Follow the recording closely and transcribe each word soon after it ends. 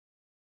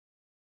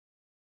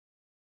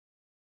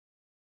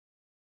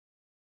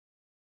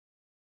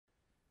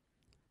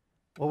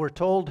Well, we're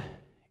told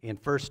in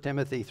 1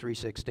 Timothy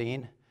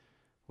 3:16,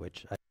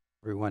 which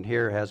everyone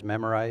here has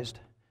memorized,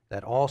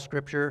 that all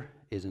Scripture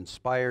is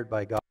inspired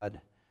by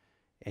God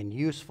and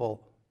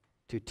useful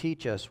to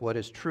teach us what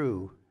is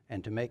true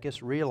and to make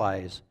us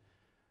realize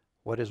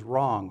what is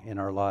wrong in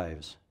our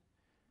lives.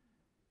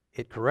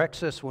 It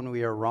corrects us when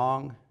we are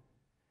wrong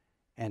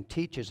and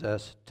teaches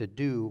us to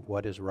do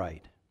what is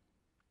right.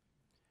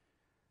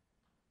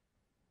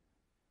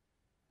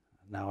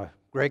 Now,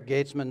 Greg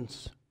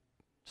Gatesman's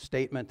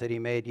statement that he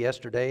made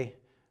yesterday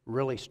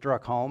really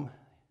struck home.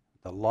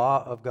 The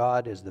law of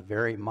God is the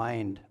very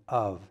mind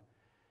of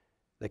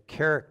the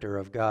character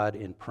of God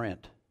in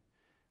print.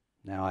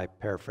 Now, I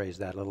paraphrase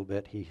that a little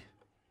bit. He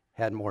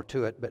had more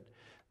to it, but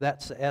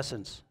that's the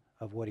essence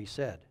of what he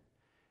said.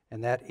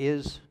 And that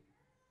is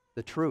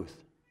the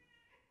truth.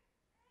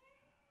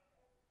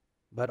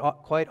 But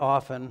quite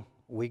often,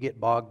 we get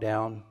bogged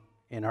down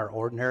in our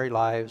ordinary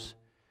lives,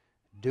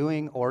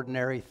 doing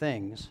ordinary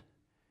things,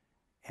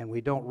 and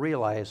we don't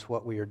realize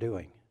what we are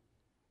doing.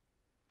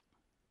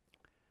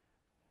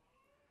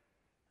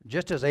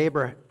 Just as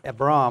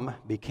Abram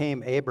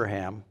became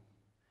Abraham,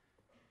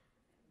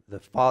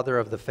 the father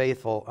of the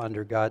faithful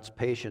under God's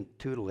patient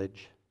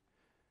tutelage,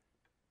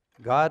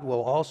 God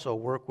will also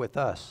work with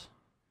us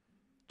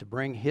to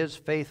bring His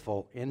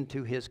faithful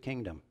into His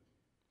kingdom.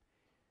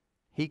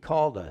 He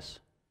called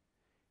us.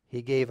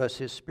 He gave us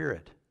His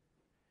Spirit.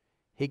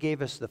 He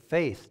gave us the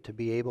faith to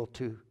be able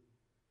to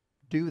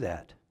do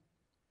that.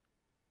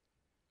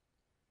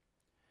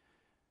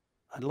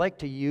 I'd like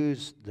to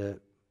use the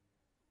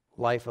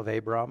life of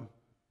Abraham,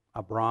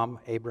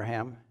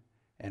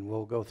 and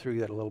we'll go through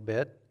that a little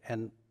bit,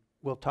 and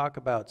we'll talk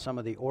about some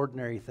of the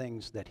ordinary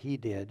things that he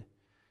did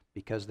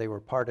because they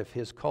were part of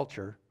his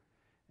culture,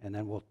 and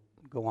then we'll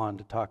go on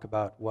to talk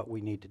about what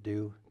we need to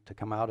do to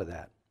come out of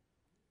that.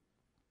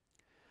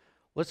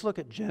 Let's look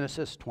at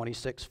Genesis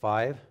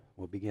 26:5.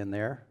 We'll begin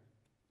there,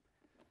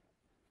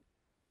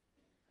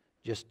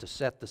 just to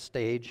set the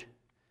stage,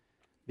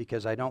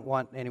 because I don't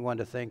want anyone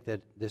to think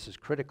that this is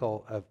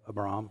critical of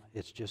Abram.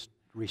 It's just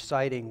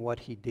reciting what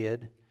he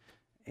did,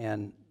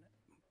 and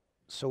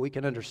so we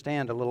can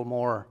understand a little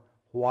more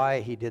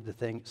why he did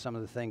some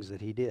of the things that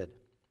he did.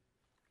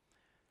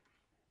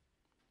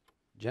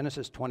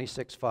 Genesis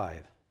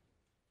 26:5.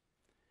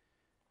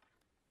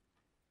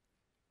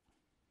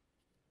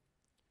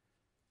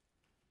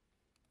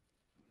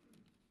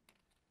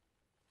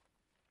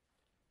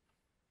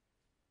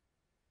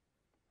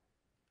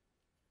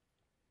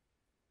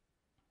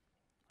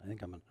 I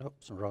think I'm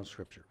wrong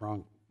scripture,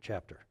 wrong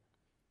chapter.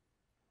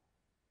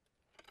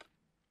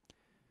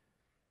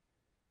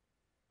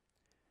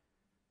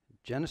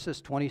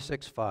 Genesis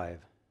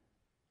 26:5.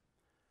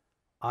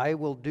 I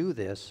will do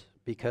this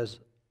because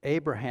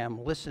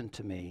Abraham listened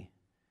to me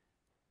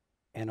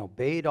and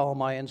obeyed all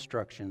my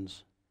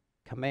instructions,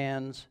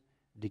 commands,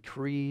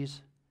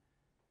 decrees,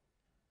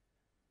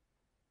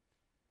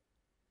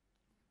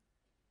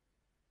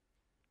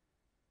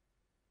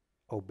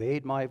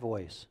 obeyed my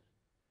voice,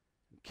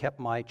 kept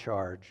my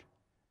charge,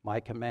 my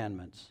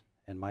commandments,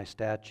 and my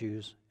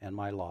statutes and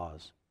my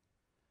laws.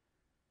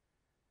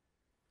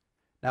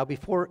 Now,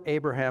 before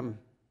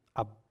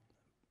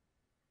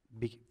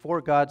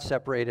God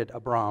separated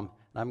Abram,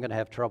 and I'm going to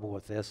have trouble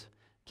with this,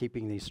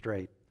 keeping these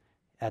straight.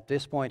 At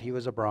this point, he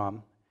was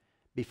Abram.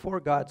 Before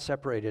God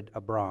separated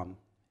Abram,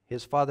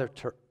 his father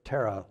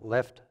Terah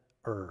left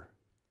Ur.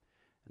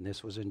 And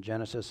this was in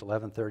Genesis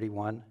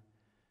 11:31.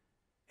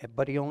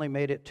 But he only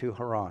made it to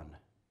Haran.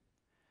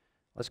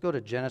 Let's go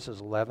to Genesis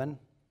 11.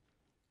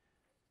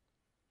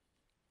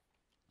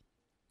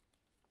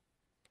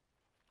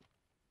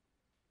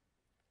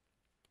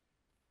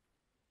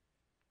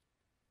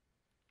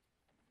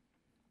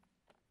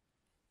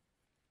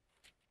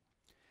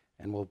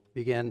 And we'll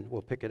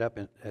pick it up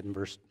in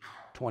verse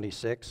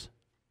 26.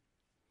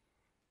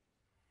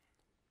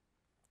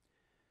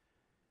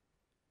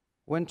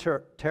 When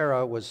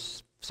Terah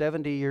was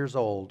 70 years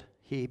old,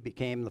 he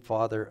became the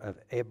father of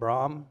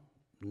Abram,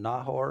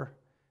 Nahor,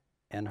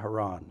 and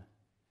Haran.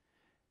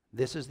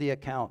 This is the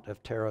account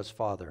of Terah's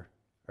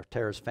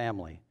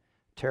family.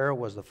 Terah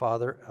was the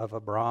father of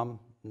Abram,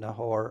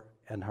 Nahor,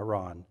 and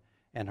Haran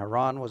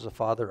was the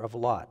father of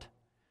Lot.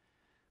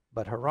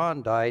 But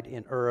Haran died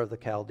in Ur of the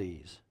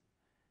Chaldees,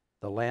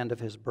 the land of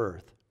his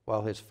birth,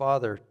 while his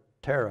father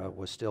Terah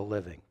was still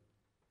living.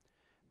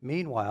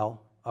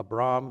 Meanwhile,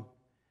 Abram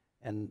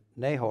and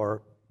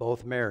Nahor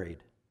both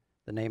married.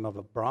 The name of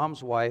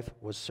Abram's wife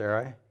was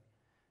Sarai,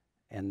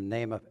 and the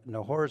name of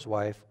Nahor's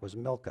wife was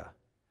Milcah.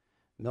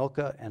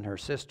 Milcah and her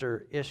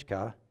sister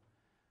Ishkah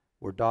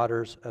were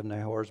daughters of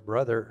Nahor's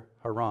brother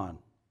Haran.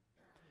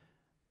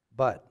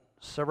 But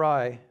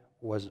Sarai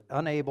was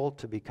unable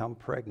to become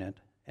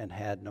pregnant and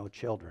had no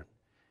children.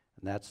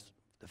 And that's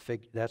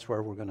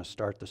where we're going to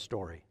start the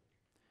story.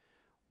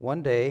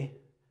 One day,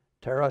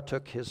 Terah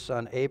took his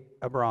son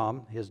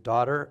Abram, his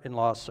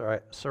daughter-in-law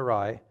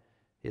Sarai,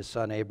 his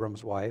son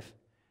Abram's wife,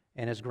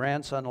 and his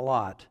grandson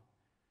Lot,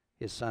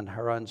 his son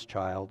Haran's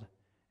child,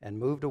 and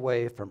moved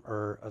away from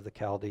Ur of the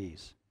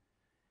Chaldees.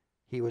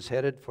 he was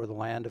headed for the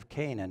land of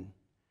Canaan,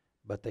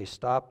 but they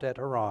stopped at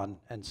Haran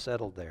and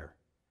settled there.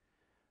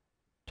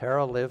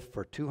 Terah lived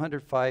for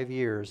 205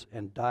 years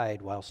and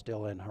died while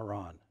still in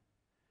Haran.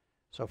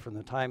 So from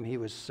the time he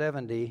was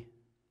 70,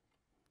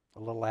 a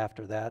little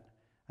after that,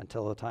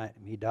 until the time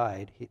he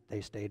died, they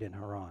stayed in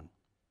Haran.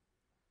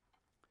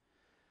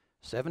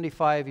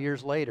 75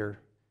 years later,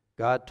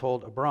 God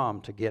told Abram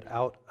to get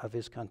out of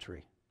his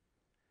country.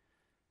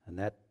 And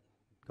that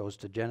goes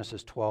to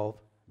Genesis 12,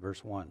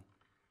 verse 1.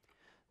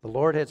 The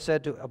Lord had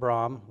said to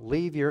Abram,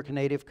 "Leave your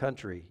native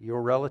country,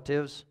 your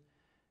relatives,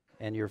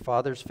 and your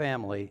father's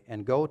family,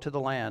 and go to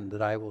the land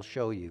that I will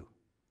show you.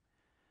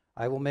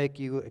 I will make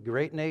you a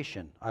great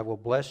nation. I will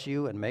bless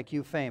you and make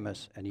you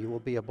famous, and you will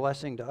be a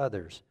blessing to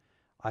others.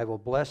 I will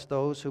bless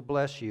those who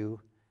bless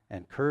you,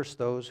 and curse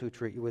those who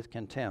treat you with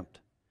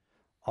contempt.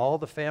 All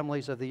the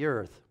families of the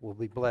earth will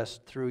be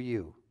blessed through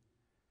you."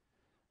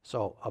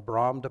 So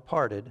Abram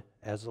departed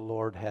as the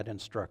Lord had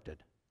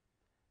instructed,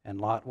 and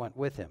Lot went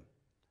with him.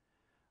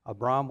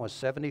 Abram was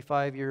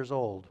 75 years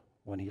old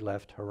when he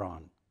left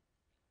Haran.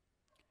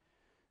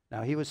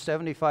 Now he was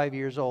 75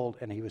 years old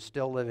and he was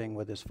still living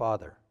with his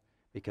father,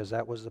 because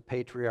that was the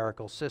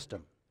patriarchal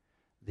system.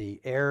 The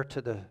heir to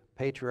the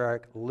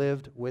patriarch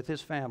lived with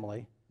his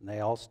family, and they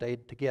all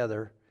stayed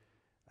together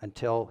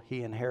until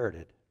he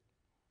inherited.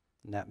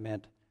 And that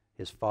meant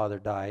his father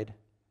died,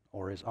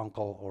 or his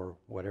uncle, or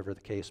whatever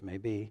the case may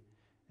be,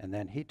 and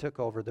then he took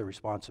over the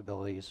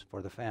responsibilities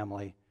for the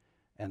family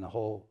and the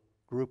whole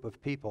group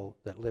of people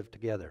that lived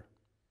together.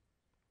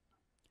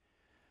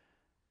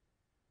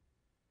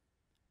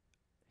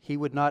 He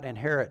would not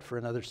inherit for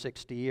another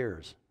 60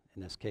 years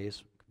in this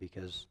case,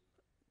 because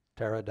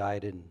Terah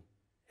died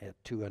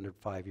at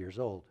 205 years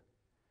old.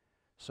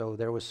 So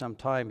there was some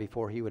time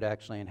before he would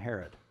actually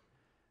inherit.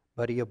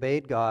 But he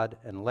obeyed God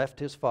and left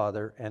his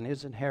father and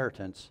his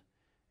inheritance,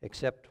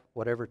 except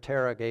whatever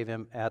Terah gave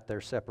him at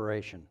their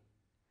separation.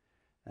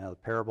 Now, the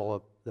parable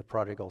of the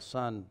prodigal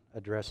son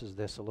addresses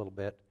this a little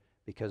bit,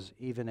 because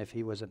even if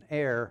he was an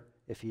heir,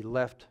 if he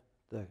left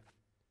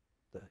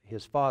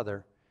his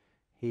father,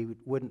 he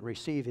wouldn't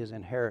receive his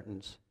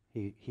inheritance.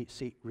 He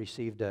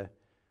received a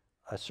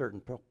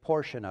certain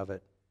portion of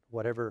it,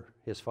 whatever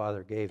his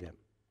father gave him.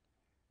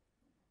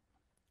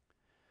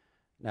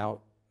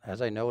 Now,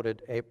 as I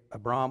noted,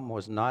 Abram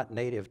was not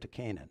native to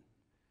Canaan.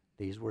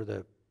 These were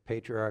the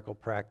patriarchal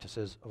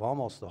practices of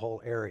almost the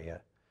whole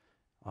area,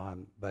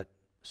 but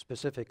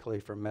specifically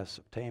from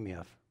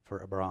Mesopotamia for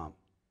Abram.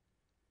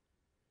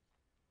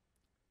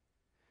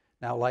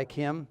 Now, like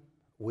him,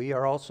 we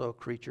are also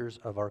creatures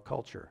of our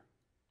culture,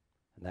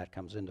 and that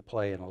comes into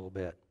play in a little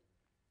bit.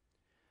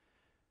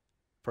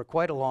 For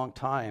quite a long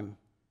time,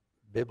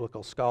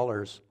 biblical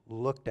scholars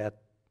looked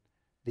at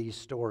these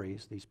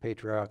stories, these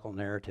patriarchal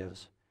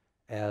narratives,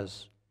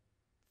 as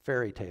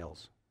fairy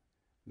tales,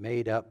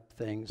 made up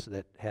things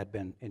that had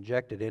been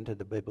injected into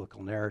the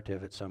biblical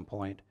narrative at some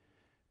point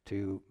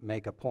to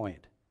make a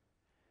point.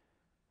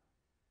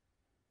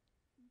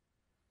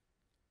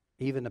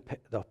 Even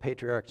the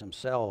patriarchs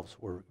themselves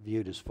were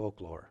viewed as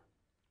folklore.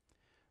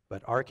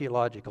 But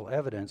archaeological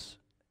evidence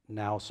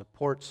now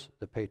supports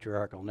the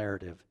patriarchal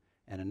narrative,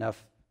 and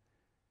enough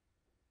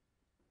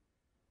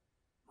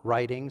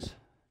writings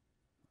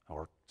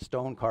or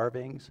stone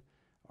carvings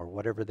or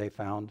whatever they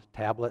found,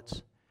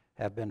 tablets,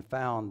 have been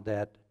found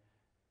that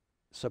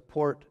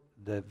support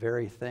the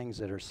very things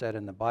that are said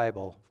in the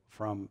Bible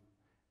from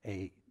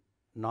a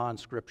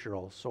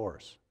non-scriptural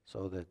source,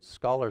 so that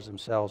scholars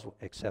themselves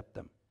accept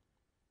them.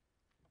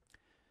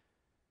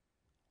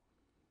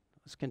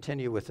 Let's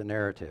continue with the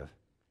narrative.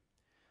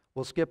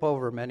 We'll skip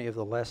over many of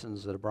the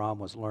lessons that Abram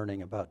was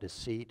learning about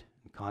deceit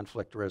and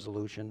conflict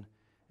resolution,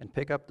 and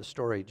pick up the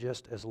story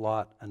just as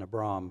Lot and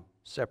Abram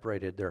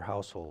separated their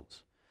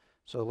households.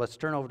 So let's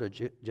turn over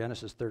to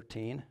Genesis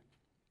 13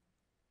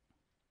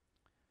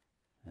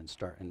 and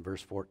start in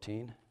verse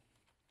 14.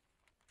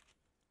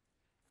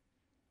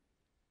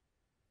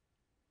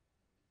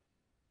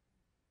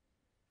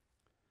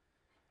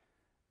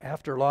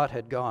 After Lot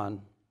had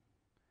gone,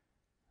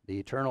 the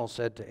Eternal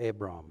said to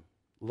Abram,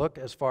 "Look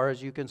as far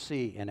as you can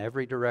see in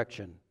every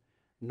direction,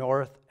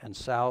 north and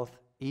south,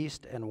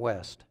 east and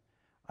west.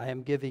 I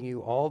am giving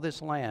you all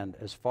this land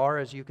as far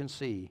as you can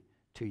see,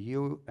 to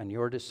you and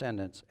your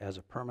descendants as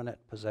a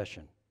permanent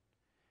possession.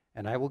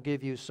 And I will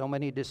give you so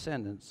many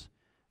descendants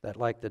that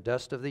like the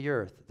dust of the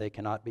earth they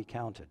cannot be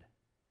counted.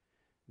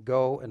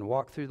 Go and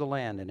walk through the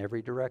land in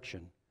every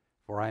direction,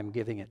 for I am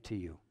giving it to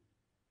you."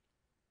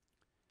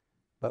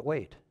 But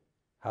wait,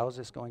 how is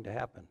this going to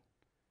happen?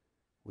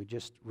 We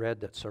just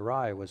read that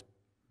Sarai was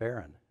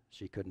barren.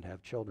 She couldn't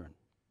have children.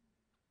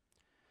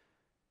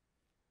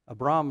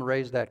 Abram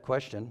raised that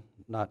question,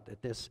 not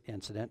at this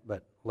incident,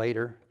 but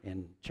later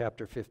in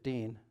chapter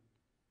 15.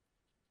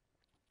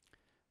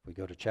 We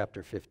go to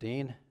chapter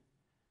 15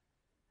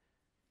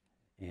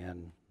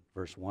 and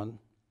verse 1.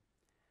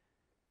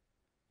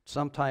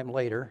 Sometime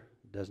later,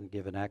 doesn't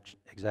give an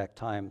exact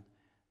time,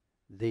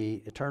 the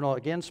Eternal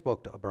again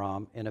spoke to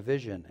Abram in a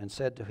vision and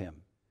said to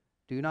him,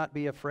 "Do not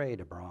be afraid,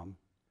 Abram,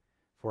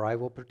 for I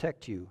will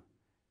protect you,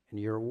 and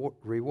your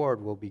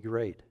reward will be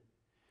great."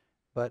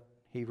 But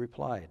he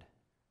replied,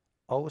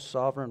 "O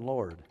sovereign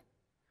Lord,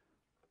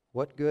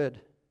 what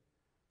good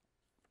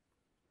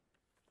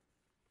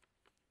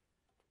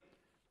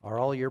are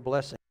all your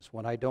blessings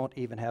when I don't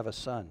even have a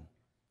son?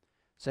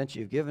 Since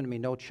you've given me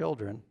no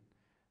children,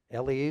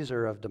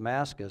 Eliezer of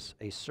Damascus,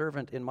 a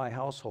servant in my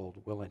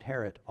household, will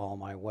inherit all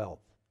my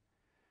wealth."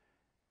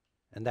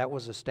 And that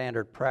was a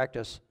standard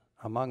practice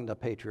among the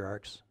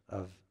patriarchs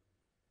of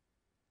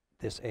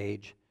this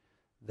age,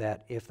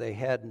 that if they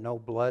had no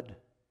blood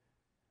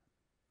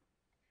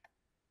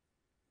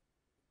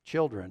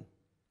children,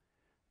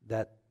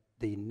 that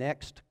the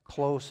next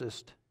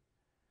closest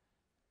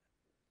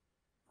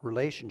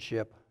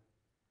relationship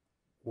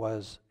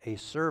was a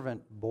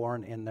servant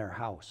born in their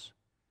house.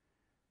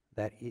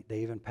 That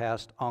they even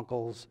passed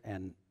uncles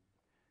and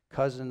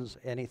cousins,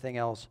 anything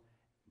else,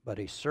 but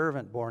a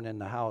servant born in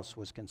the house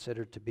was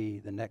considered to be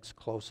the next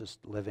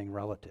closest living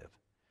relative.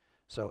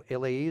 So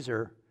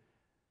Eliezer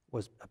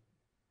was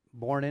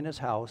born in his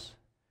house,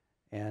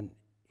 and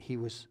he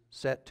was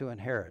set to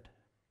inherit.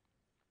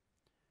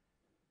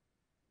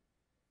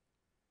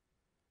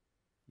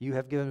 "You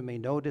have given me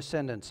no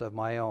descendants of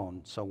my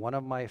own, so one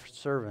of my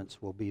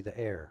servants will be the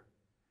heir."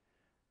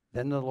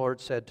 Then the Lord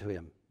said to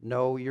him,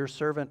 "No, your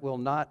servant will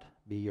not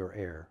be your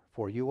heir,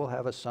 for you will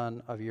have a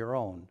son of your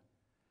own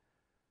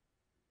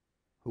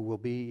who will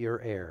be your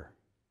heir."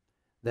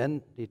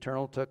 Then the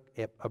Eternal took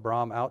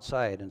Abram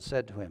outside and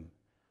said to him,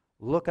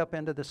 "Look up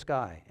into the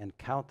sky and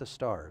count the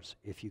stars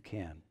if you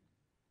can.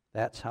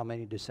 That's how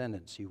many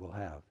descendants you will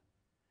have."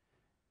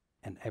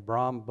 And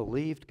Abram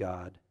believed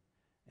God,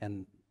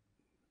 and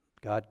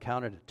God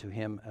counted it to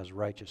him as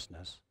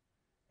righteousness,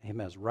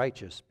 him as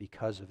righteous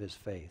because of his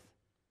faith.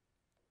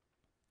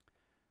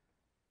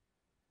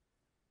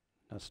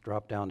 Let's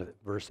drop down to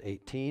verse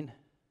 18.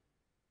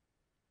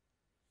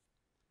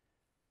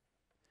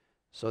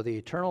 "So the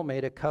Eternal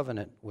made a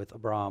covenant with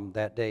Abram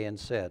that day and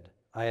said,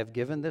 'I have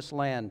given this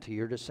land to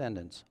your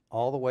descendants,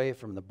 all the way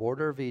from the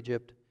border of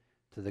Egypt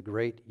to the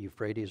great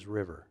Euphrates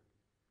River.'"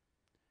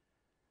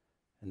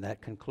 And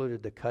that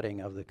concluded the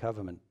cutting of the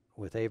covenant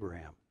with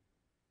Abraham,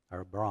 or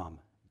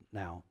Abram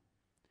now.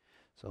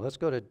 So let's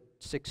go to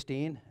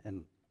 16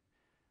 and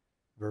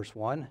verse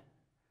 1.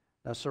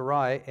 "Now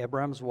Sarai,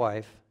 Abram's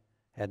wife,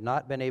 had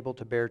not been able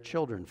to bear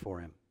children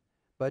for him,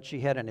 but she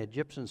had an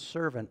Egyptian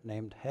servant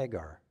named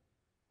Hagar.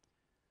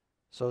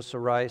 So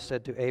Sarai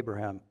said to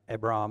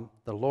Abram,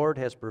 'The Lord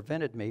has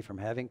prevented me from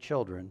having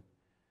children.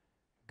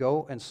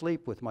 Go and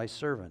sleep with my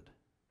servant,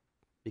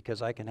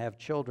 because I can have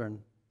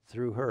children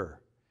through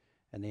her.'"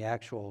 And the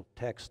actual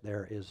text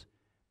there is,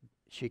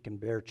 "She can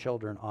bear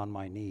children on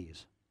my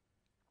knees,"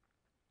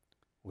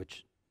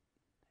 which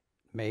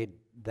made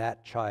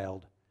that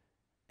child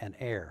an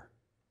heir,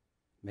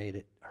 made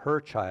it her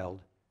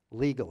child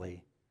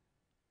legally.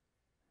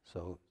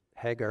 So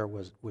Hagar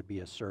would be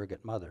a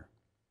surrogate mother.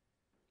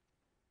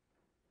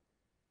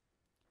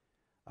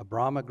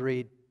 Abram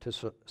agreed to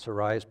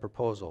Sarai's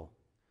proposal.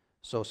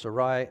 So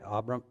Sarai,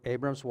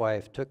 Abram's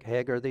wife, took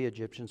Hagar the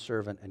Egyptian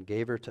servant and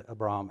gave her to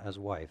Abram as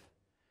wife.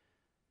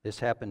 This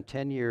happened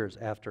 10 years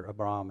after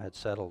Abram had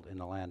settled in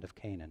the land of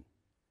Canaan.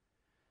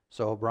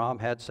 So Abram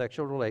had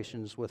sexual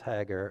relations with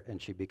Hagar,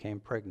 and she became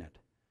pregnant.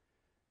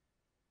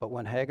 But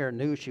when Hagar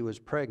knew she was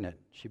pregnant,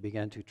 she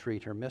began to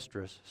treat her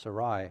mistress,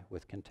 Sarai,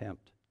 with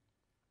contempt.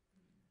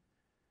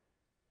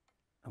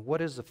 And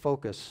what is the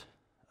focus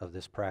of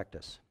this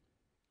practice?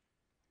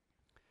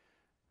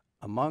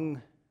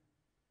 Among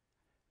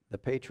the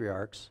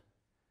patriarchs,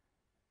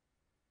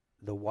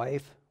 the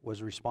wife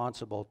was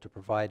responsible to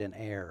provide an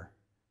heir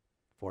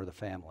for the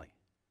family.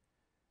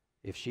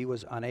 If she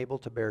was unable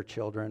to bear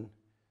children,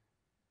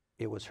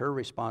 it was her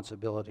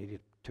responsibility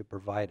to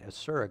provide a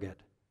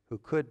surrogate who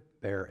could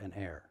bear an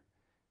heir.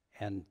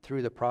 And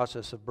through the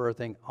process of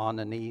birthing on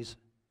the knees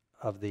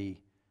of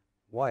the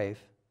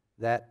wife,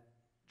 that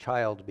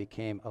child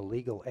became a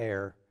legal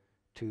heir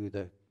to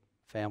the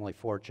family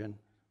fortune,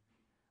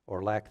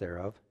 or lack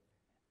thereof.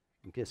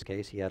 In this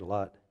case, he had a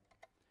lot.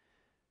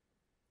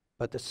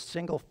 But the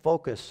single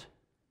focus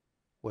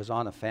was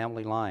on the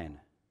family line.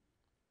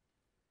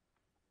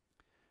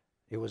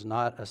 It was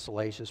not a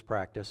salacious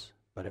practice,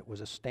 but it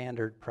was a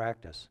standard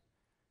practice,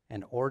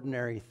 an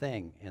ordinary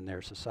thing in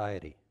their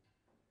society.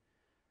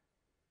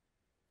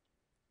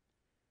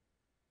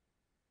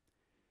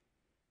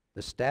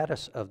 The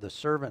status of the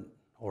servant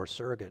or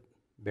surrogate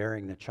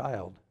bearing the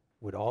child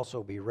would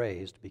also be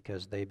raised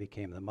because they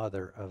became the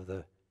mother of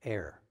the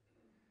heir.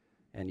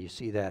 And you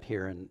see that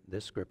here in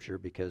this scripture,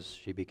 because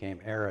she became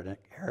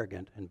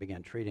arrogant and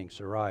began treating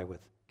Sarai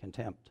with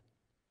contempt.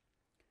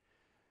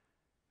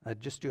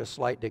 Just do a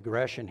slight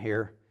digression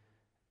here.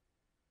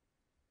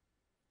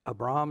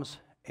 Abram's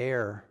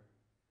heir,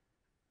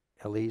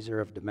 Eliezer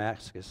of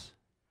Damascus,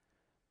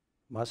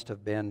 must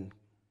have been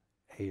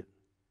a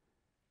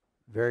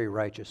very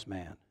righteous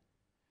man.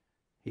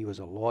 He was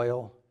a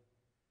loyal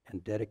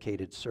and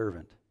dedicated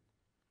servant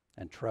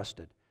and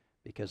trusted,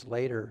 because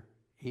later,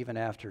 even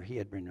after he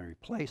had been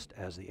replaced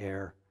as the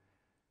heir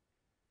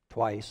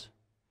twice,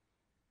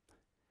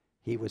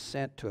 he was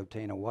sent to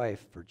obtain a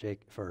wife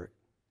for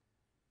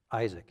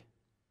Isaac.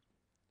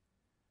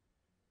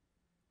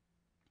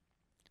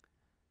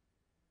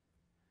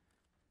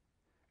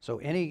 So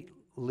any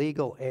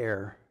legal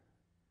heir,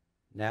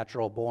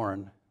 natural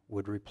born,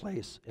 would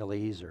replace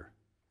Eliezer.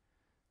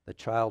 The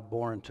child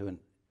born to a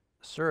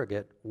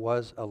surrogate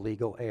was a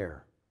legal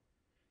heir.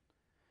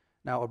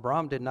 Now,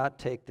 Abram did not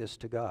take this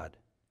to God.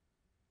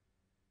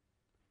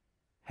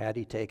 Had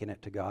he taken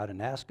it to God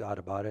and asked God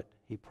about it,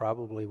 he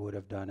probably would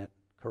have done it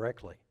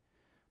correctly.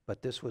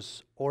 But this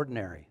was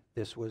ordinary.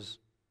 This was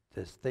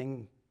this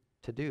thing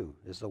to do,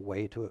 is a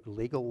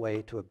legal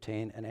way to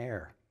obtain an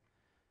heir.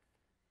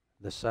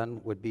 The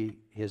son would be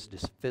his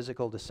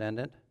physical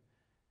descendant,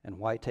 and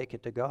why take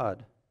it to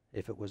God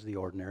if it was the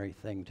ordinary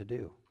thing to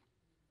do?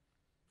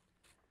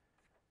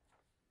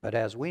 But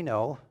as we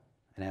know,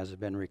 and as has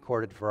been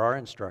recorded for our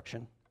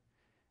instruction,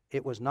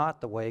 it was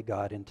not the way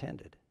God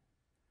intended.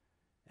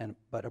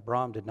 But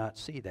Abram did not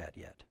see that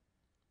yet.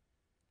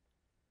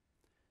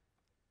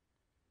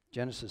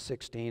 Genesis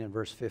 16 and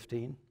verse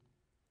 15.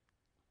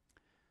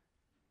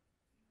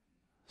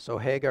 So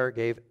Hagar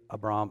gave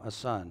Abram a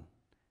son,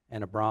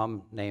 and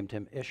Abram named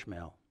him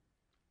Ishmael.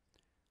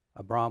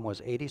 Abram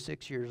was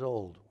 86 years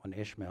old when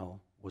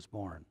Ishmael was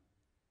born.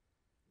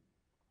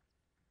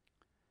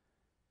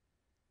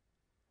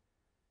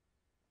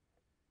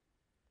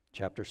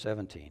 Chapter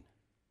 17.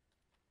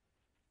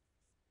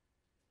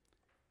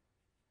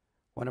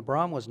 When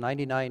Abram was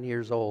 99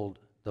 years old,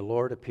 the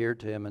Lord appeared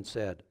to him and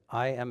said,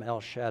 I am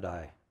El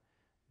Shaddai,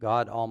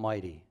 God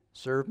Almighty.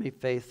 Serve me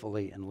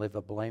faithfully and live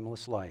a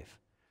blameless life.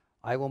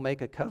 I will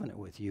make a covenant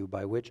with you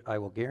by which I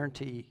will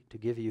guarantee to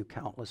give you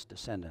countless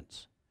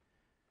descendants.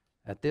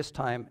 At this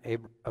time,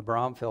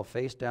 Abram fell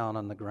face down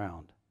on the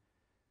ground.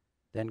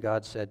 Then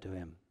God said to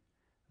him,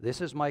 This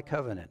is my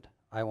covenant.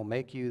 I will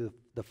make you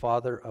the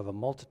father of a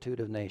multitude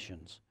of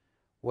nations.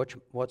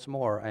 What's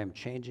more, I am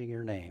changing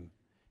your name.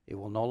 It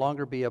will no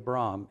longer be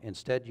Abram.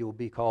 Instead, you will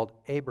be called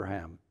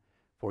Abraham,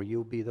 for you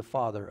will be the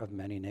father of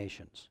many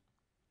nations.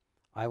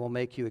 I will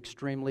make you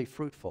extremely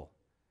fruitful.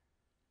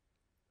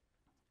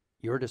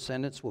 Your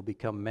descendants will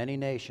become many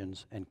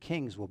nations, and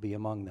kings will be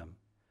among them.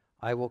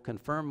 I will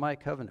confirm my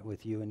covenant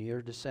with you and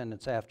your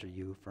descendants after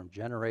you from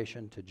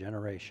generation to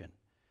generation.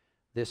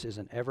 This is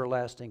an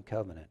everlasting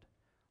covenant.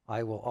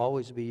 I will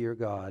always be your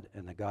God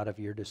and the God of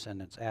your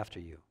descendants after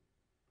you.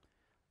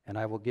 And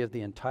I will give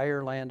the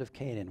entire land of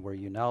Canaan, where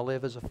you now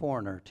live as a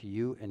foreigner, to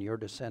you and your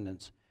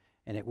descendants,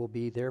 and it will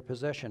be their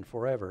possession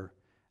forever,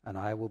 and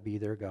I will be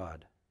their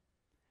God.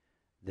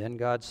 Then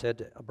God said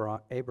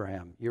to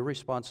Abraham, Your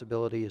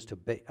responsibility is to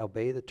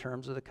obey the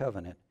terms of the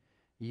covenant.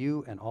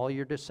 You and all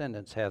your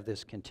descendants have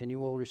this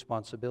continual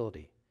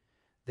responsibility.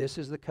 This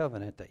is the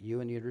covenant that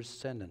you and your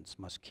descendants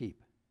must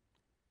keep.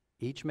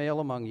 Each male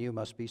among you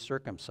must be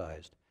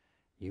circumcised.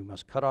 You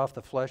must cut off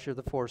the flesh of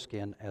the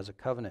foreskin as a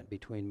covenant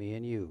between me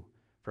and you.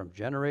 From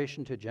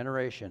generation to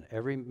generation,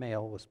 every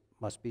male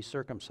must be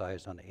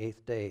circumcised on the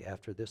 8th day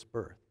after this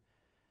birth.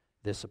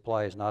 This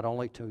applies not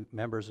only to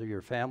members of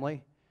your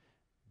family,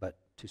 but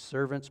to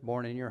servants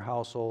born in your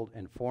household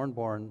and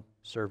foreign-born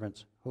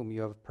servants whom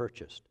you have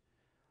purchased.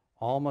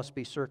 All must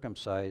be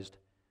circumcised.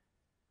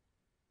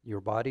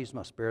 Your bodies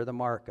must bear the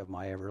mark of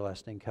my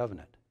everlasting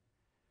covenant.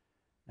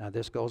 Now,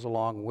 this goes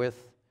along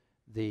with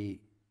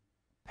the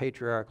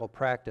patriarchal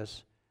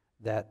practice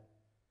that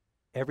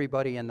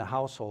everybody in the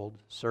household,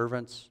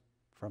 servants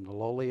from the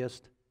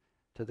lowliest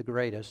to the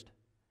greatest,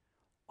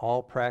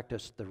 all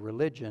practiced the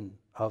religion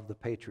of the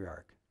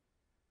patriarch.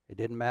 It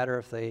didn't matter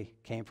if they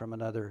came from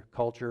another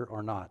culture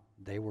or not.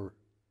 They were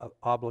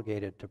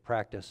obligated to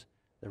practice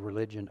the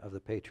religion of the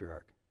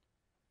patriarch.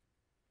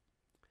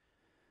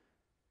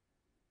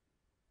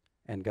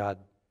 And God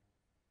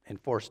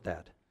enforced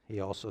that. He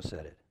also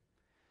said it.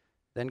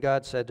 Then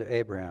God said to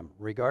Abraham,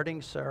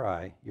 Regarding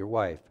Sarai, your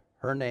wife,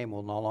 her name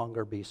will no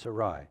longer be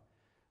Sarai.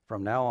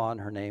 From now on,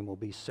 her name will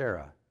be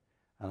Sarah,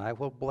 and I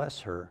will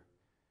bless her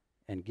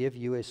and give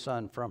you a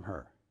son from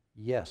her.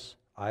 Yes,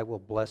 I will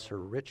bless her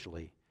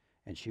richly,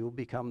 and she will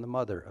become the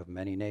mother of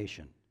many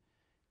nations.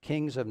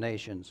 Kings of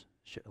nations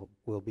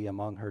will be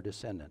among her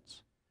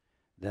descendants.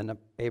 Then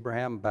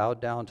Abraham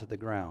bowed down to the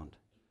ground,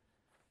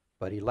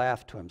 but he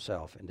laughed to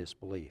himself in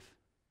disbelief.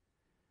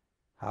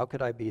 How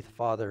could I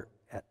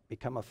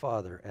become a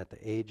father at the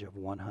age of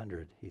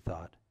 100, he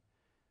thought.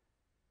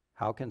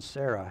 How can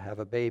Sarah have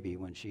a baby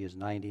when she is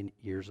 90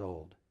 years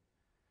old?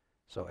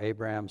 So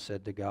Abraham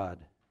said to God,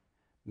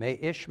 May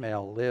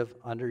Ishmael live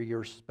under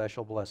your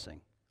special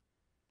blessing.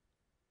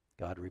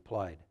 God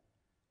replied,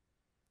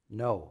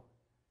 No,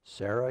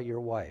 Sarah,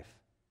 your wife,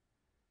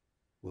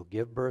 will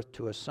give birth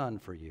to a son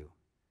for you.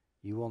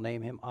 You will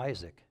name him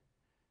Isaac,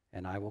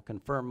 and I will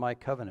confirm my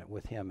covenant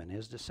with him and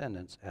his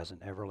descendants as an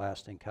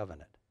everlasting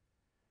covenant.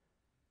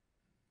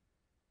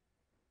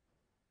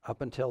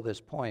 Up until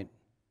this point,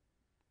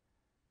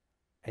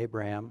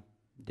 Abraham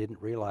didn't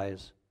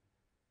realize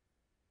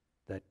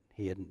that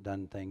he hadn't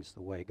done things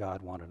the way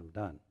God wanted them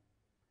done.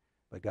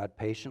 But God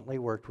patiently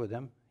worked with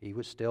him. He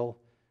was still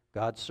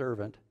God's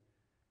servant.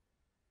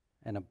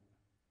 And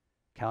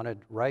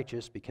counted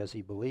righteous because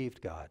he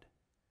believed God.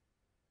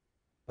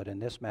 But in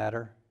this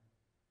matter,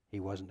 he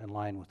wasn't in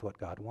line with what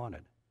God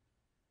wanted.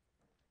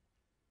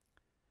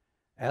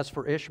 As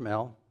for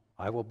Ishmael,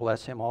 I will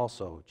bless him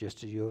also,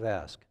 just as you have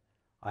asked.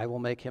 I will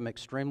make him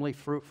extremely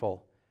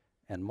fruitful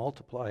and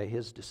multiply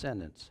his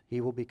descendants.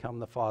 He will become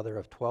the father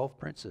of 12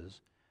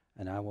 princes,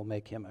 and I will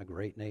make him a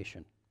great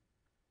nation.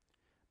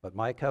 But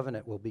my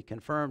covenant will be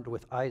confirmed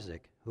with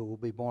Isaac, who will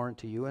be born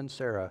to you and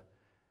Sarah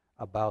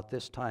about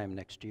this time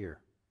next year.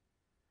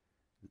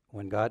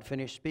 When God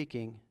finished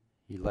speaking,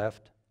 he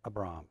left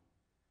Abram.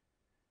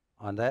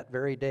 On that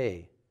very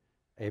day,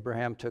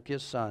 Abraham took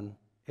his son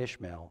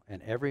Ishmael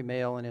and every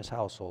male in his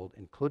household,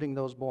 including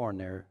those born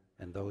there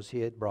and those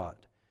he had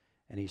brought,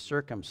 and he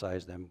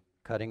circumcised them,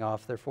 cutting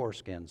off their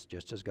foreskins,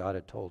 just as God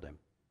had told him.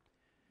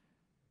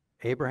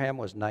 Abraham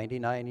was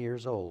 99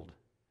 years old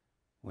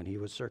when he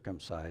was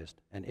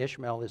circumcised, and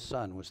Ishmael his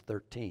son was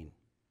 13.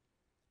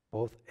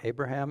 Both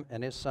Abraham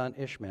and his son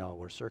Ishmael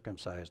were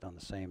circumcised on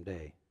the same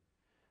day,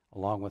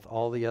 along with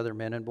all the other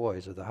men and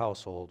boys of the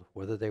household,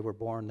 whether they were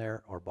born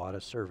there or bought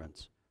as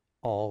servants.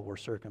 All were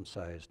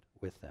circumcised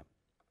with them.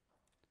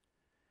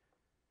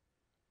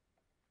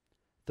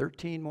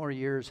 13 more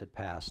years had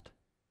passed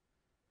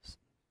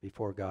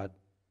before God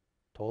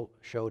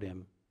showed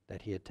him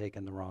that he had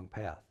taken the wrong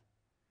path,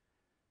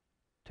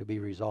 to be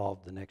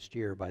resolved the next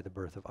year by the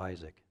birth of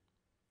Isaac.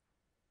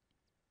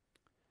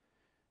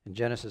 In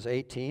Genesis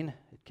 18,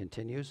 it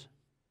continues.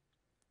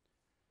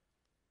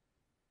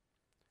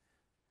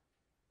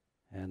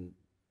 And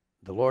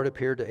the Lord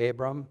appeared to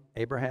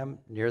Abraham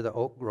near the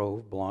oak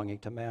grove belonging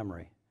to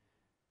Mamre.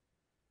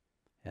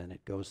 And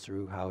it goes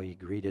through how he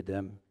greeted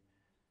them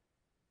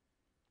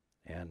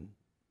and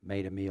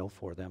made a meal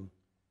for them.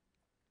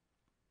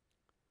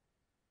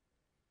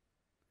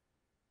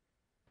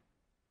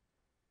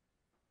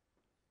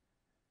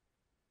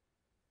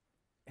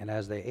 And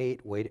as they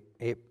ate,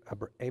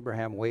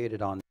 Abraham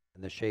waited on them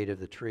in the shade of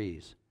the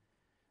trees.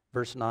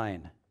 Verse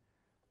 9,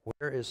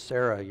 "Where is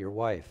Sarah, your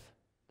wife?"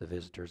 the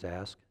visitors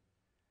asked.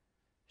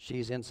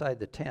 "She's inside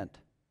the tent,"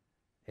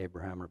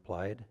 Abraham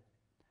replied.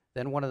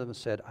 Then one of them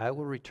said, "I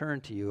will return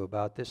to you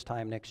about this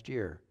time next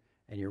year,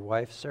 and your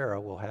wife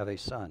Sarah will have a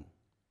son."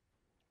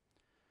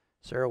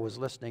 Sarah was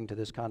listening to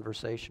this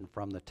conversation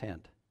from the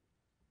tent.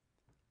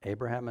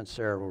 Abraham and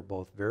Sarah were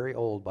both very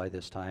old by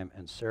this time,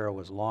 and Sarah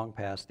was long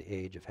past the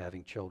age of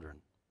having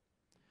children.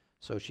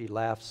 So she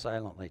laughed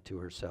silently to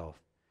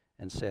herself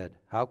and said,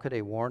 "How could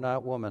a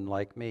worn-out woman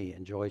like me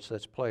enjoy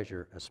such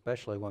pleasure,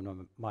 especially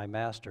when my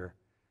master,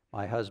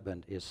 my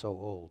husband, is so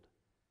old?"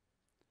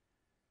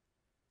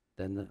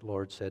 Then the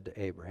Lord said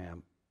to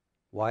Abraham,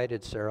 "Why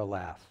did Sarah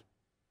laugh?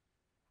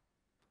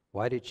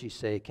 Why did she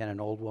say, 'Can an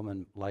old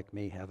woman like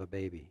me have a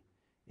baby?'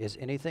 Is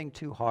anything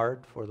too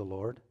hard for the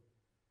Lord?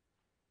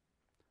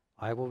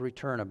 I will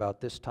return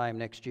about this time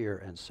next year,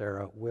 and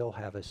Sarah will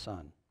have a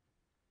son."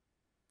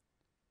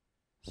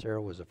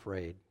 Sarah was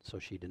afraid, so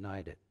she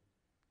denied it,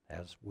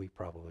 as we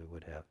probably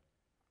would have.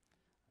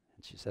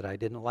 And she said, "I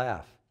didn't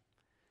laugh."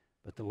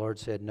 But the Lord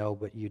said, "No,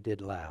 but you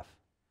did laugh."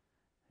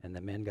 And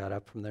the men got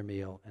up from their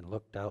meal and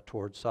looked out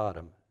toward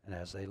Sodom, and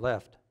as they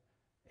left,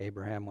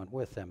 Abraham went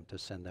with them to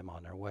send them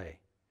on their way.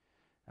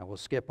 Now we'll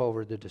skip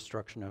over the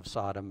destruction of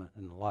Sodom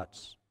and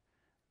Lot's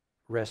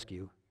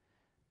rescue,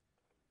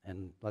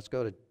 and let's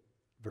go to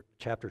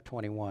chapter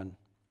 21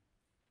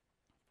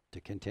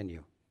 to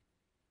continue.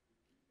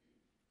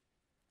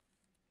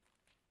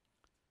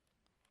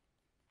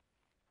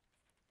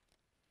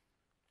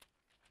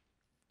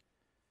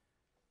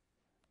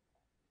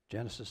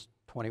 Genesis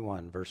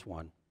 21, verse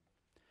 1.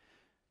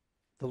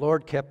 "The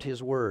Lord kept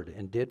his word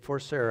and did for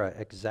Sarah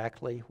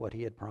exactly what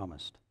he had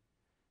promised.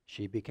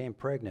 She became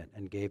pregnant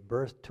and gave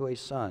birth to a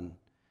son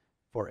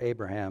for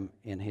Abraham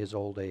in his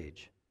old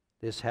age.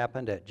 This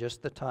happened at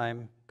just the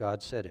time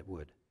God said it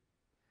would.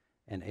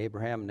 And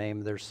Abraham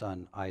named their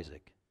son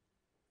Isaac.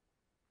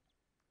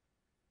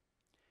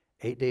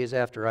 8 days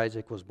after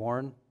Isaac was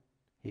born,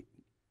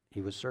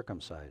 he was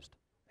circumcised,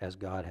 as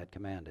God had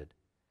commanded.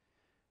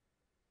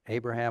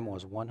 Abraham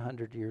was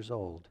 100 years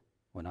old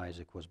when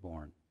Isaac was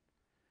born.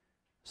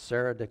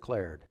 Sarah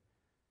declared,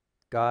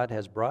 'God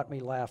has brought me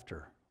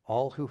laughter.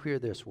 All who hear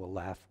this will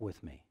laugh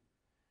with me.'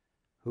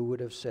 Who would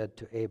have said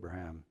to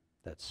Abraham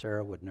that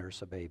Sarah would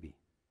nurse a baby?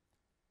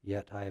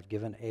 Yet I have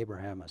given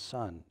Abraham a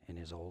son in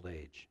his old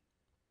age."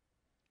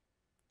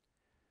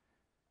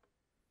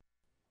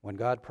 When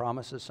God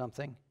promises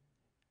something,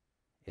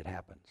 it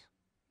happens.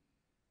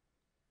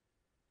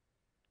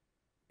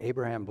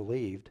 Abraham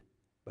believed,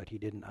 but he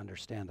didn't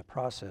understand the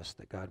process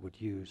that God would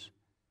use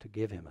to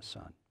give him a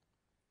son.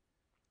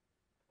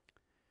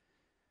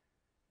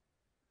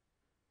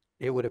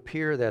 It would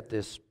appear that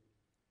this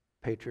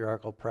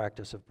patriarchal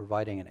practice of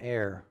providing an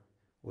heir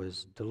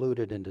was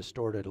diluted and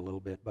distorted a little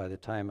bit by the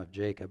time of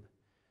Jacob,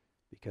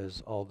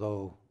 because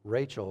although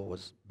Rachel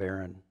was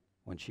barren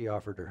when she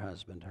offered her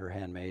husband her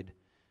handmaid,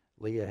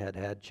 Leah had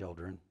had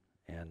children,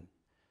 and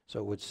so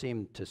it would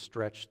seem to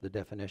stretch the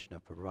definition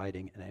of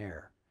providing an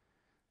heir.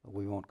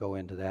 We won't go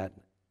into that.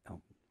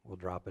 We'll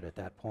drop it at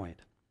that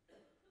point.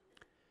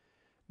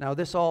 Now,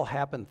 this all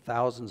happened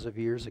thousands of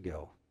years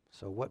ago,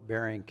 so what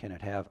bearing can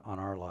it have on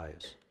our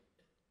lives?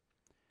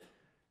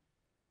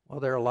 Well,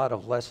 there are a lot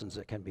of lessons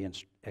that can be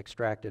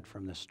extracted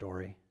from this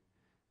story,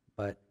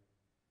 but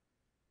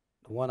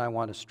the one I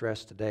want to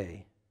stress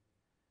today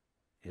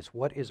is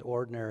what is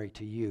ordinary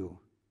to you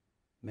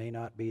may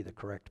not be the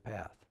correct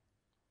path.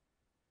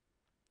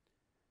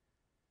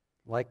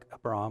 Like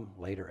Abram,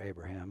 later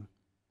Abraham,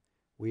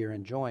 we are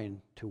enjoined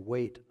to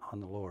wait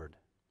on the Lord.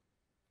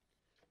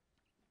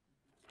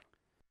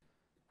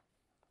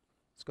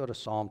 Let's go to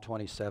Psalm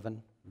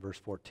 27, verse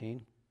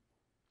 14.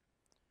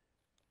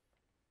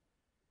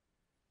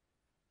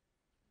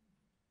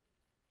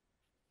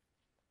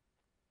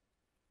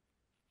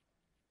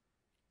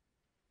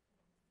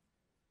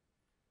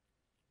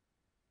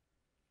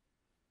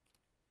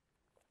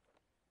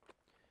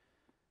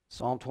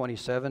 Psalm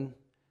 27,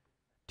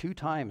 2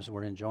 times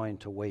we're enjoined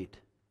to wait.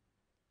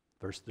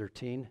 Verse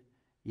 13,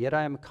 yet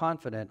I am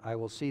confident I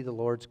will see the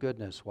Lord's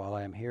goodness while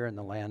I am here in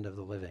the land of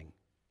the living.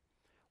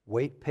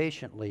 Wait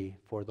patiently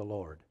for the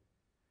Lord.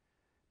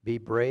 Be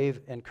brave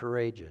and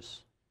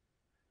courageous.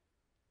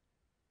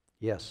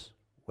 Yes,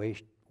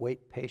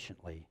 wait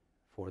patiently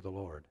for the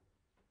Lord.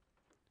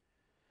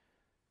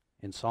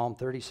 In Psalm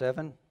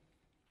 37,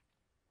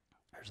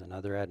 there's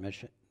another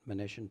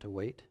admonition to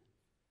wait.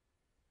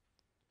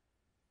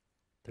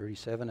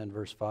 37 and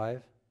verse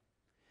 5.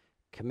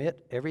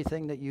 Commit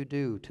everything that you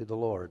do to the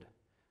Lord.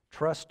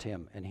 Trust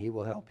him, and he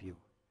will help you.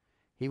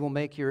 He will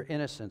make your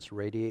innocence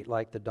radiate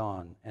like the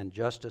dawn, and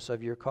justice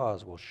of your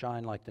cause will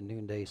shine like the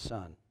noonday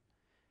sun.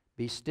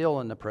 Be still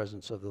in the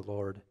presence of the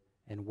Lord,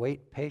 and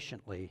wait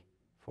patiently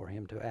for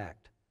him to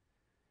act.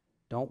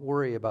 Don't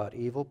worry about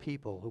evil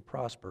people who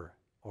prosper,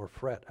 or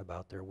fret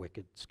about their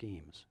wicked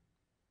schemes.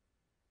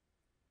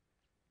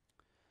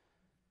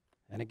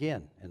 And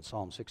again, in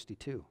Psalm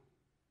 62.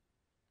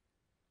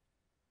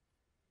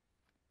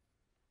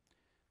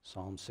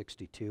 Psalm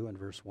 62 and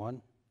verse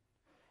 1.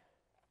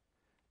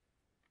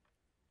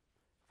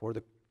 For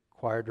the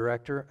choir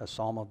director, a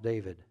psalm of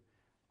David.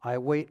 I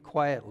wait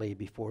quietly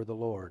before the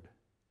Lord.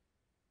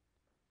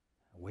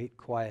 I wait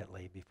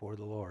quietly before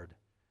the Lord,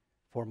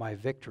 for my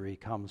victory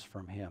comes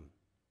from him.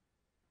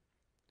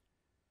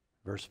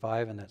 Verse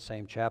 5 in that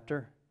same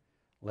chapter.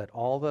 Let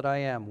all that I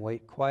am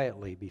wait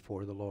quietly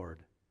before the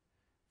Lord,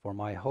 for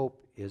my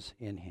hope is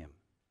in him.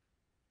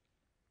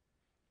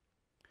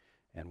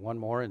 And one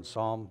more in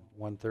Psalm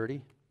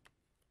 130.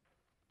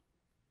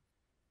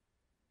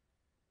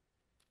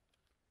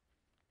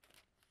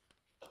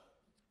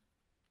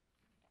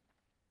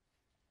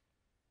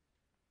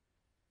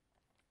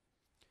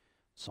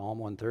 Psalm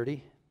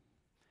 130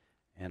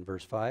 and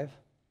verse 5.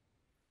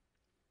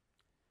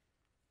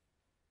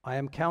 I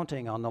am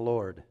counting on the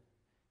Lord.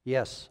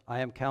 Yes, I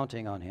am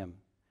counting on him.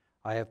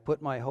 I have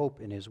put my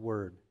hope in his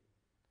word.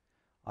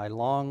 I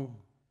long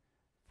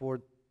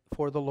for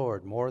the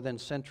Lord more than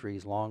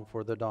centuries long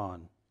for the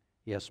dawn.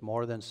 Yes,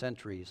 more than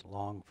centuries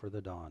long for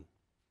the dawn.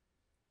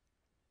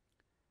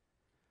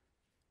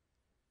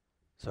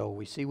 So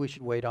we see we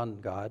should wait on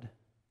God,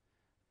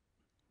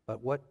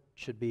 but what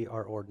should be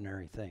our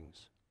ordinary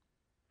things?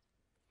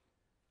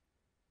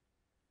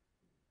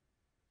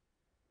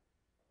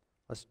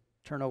 Let's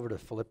turn over to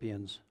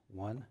Philippians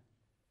 1.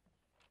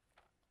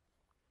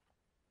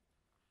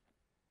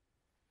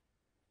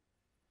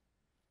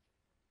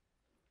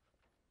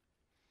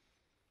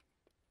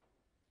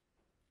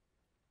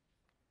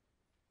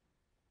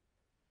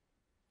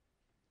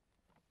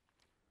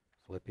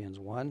 Philippians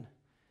 1,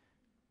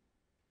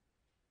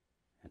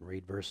 and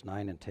read verse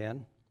 9 and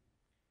 10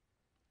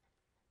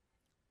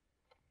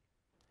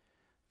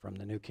 from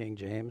the New King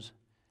James.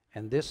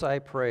 And this I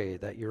pray,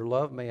 that your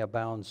love may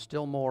abound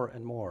still more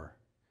and more,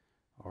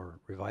 or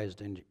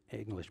Revised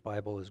English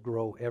Bible is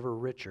grow ever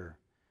richer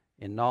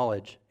in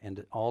knowledge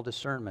and all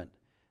discernment,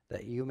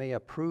 that you may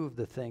approve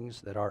the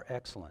things that are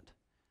excellent.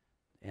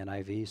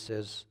 NIV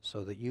says,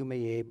 so that you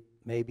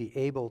may be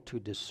able to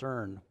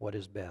discern what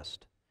is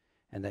best,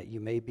 and that you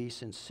may be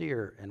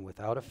sincere and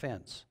without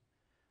offense.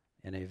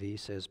 NAV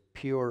says,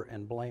 pure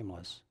and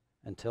blameless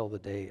until the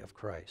day of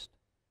Christ.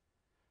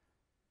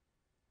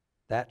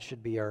 That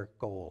should be our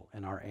goal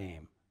and our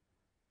aim,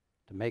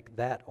 to make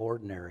that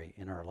ordinary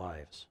in our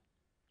lives.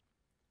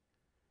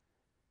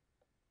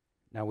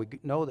 Now we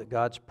know that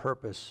God's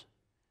purpose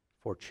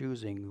for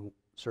choosing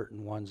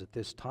certain ones at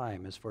this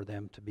time is for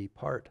them to be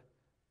part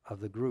of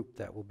the group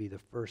that will be the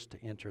first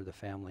to enter the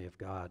family of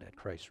God at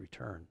Christ's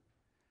return.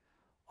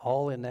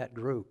 All in that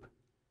group,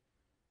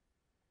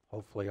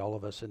 hopefully all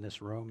of us in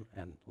this room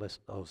and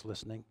those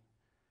listening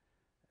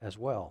as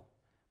well,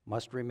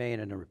 must remain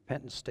in a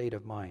repentant state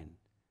of mind,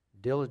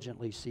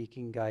 diligently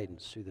seeking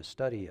guidance through the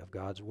study of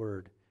God's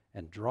Word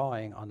and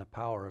drawing on the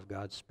power of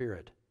God's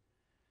Spirit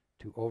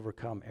to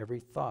overcome every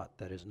thought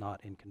that is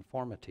not in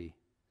conformity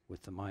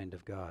with the mind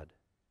of God.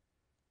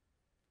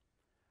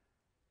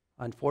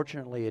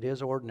 Unfortunately, it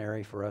is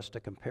ordinary for us to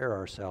compare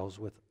ourselves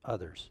with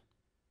others.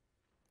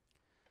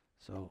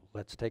 So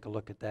let's take a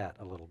look at that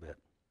a little bit.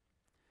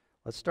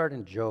 Let's start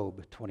in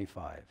Job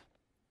 25.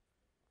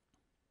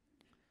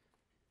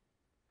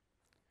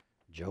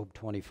 Job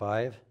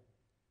 25.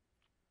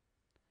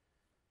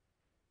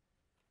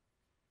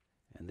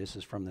 And this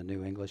is from the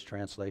New English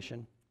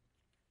Translation.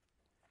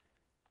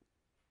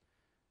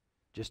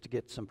 Just to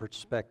get some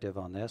perspective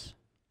on this.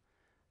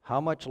 How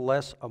much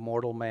less a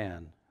mortal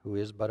man who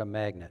is but a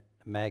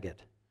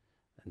maggot,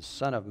 and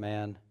son of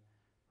man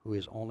who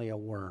is only a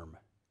worm.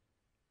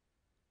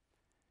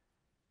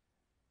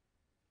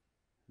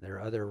 There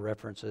are other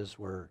references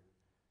where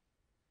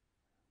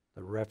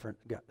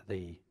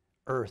the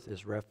earth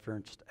is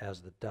referenced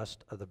as the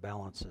dust of the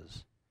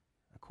balances,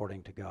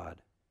 according to God.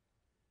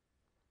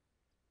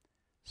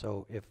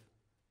 So if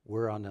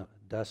we're on the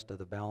dust of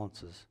the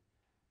balances,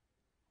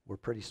 we're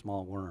pretty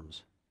small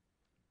worms.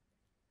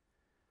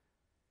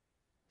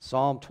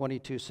 Psalm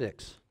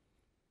 22:6.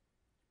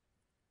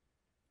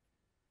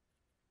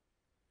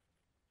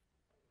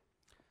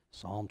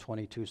 Psalm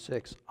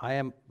 22:6. I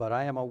am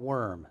a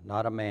worm,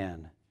 not a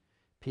man.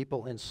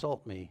 People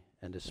insult me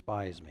and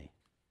despise me.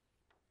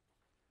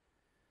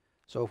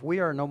 So if we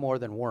are no more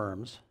than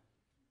worms,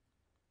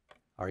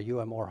 are you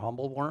a more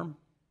humble worm?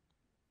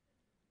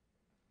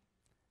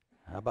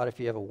 How about if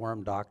you have a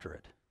worm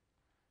doctorate?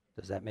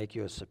 Does that make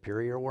you a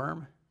superior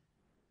worm?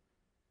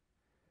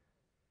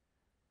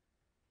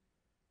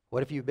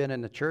 What if you've been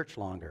in the church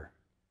longer?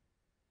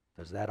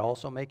 Does that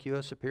also make you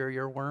a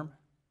superior worm?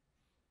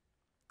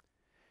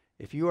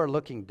 If you are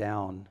looking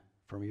down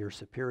from your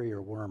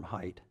superior worm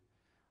height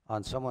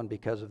on someone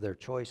because of their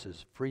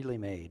choices freely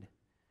made,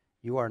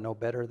 you are no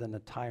better than the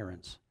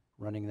tyrants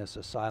running this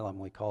asylum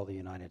we call the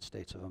United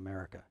States of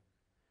America,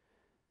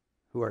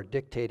 who are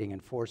dictating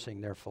and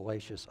forcing their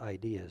fallacious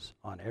ideas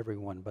on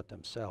everyone but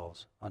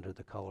themselves under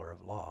the color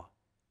of law.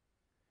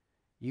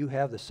 You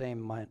have the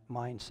same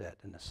mindset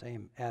and the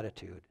same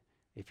attitude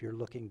if you're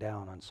looking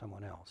down on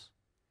someone else.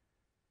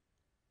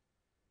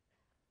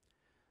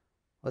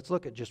 Let's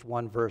look at just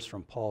one verse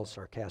from Paul's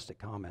sarcastic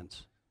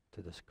comments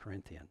to the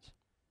Corinthians.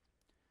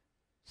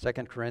 2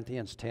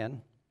 Corinthians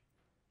 10.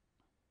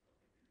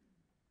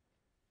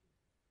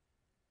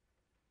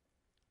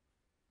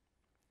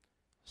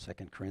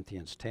 Second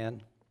Corinthians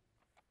 10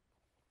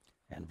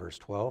 and verse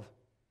 12.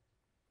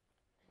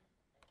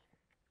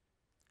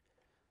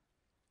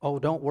 Oh,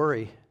 don't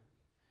worry.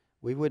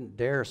 We wouldn't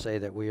dare say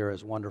that we are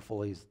as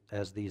wonderful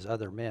as these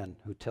other men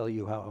who tell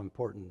you how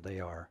important they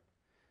are.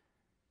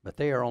 But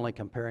they are only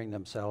comparing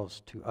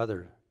themselves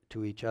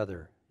to each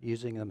other,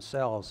 using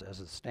themselves as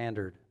a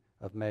standard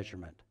of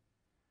measurement.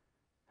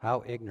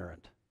 How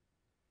ignorant.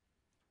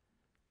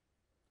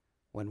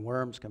 When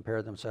worms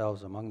compare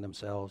themselves among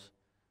themselves,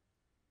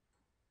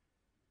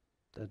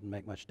 doesn't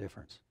make much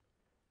difference.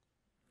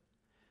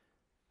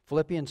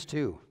 Philippians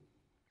 2.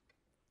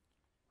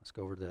 Let's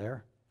go over to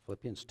there.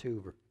 Philippians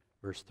 2,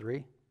 verse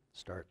 3.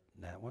 Start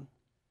that one.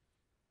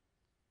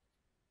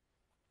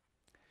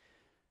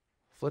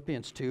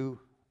 Philippians 2,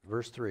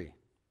 verse 3.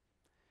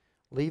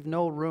 Leave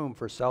no room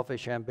for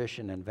selfish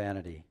ambition and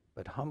vanity,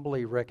 but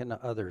humbly reckon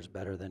others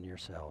better than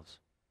yourselves.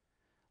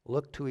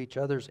 Look to each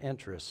other's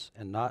interests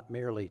and not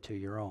merely to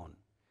your own.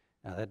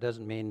 Now that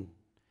doesn't mean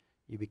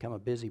you become a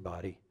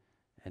busybody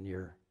and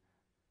you're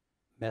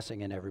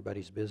messing in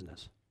everybody's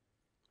business.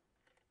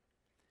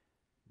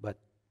 But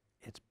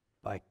it's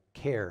by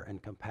care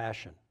and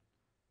compassion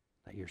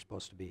that you're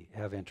supposed to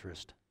have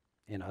interest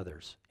in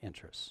others'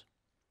 interests.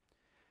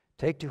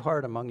 Take to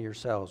heart among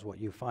yourselves what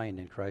you find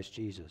in Christ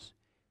Jesus.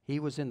 He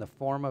was in the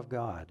form of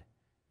God,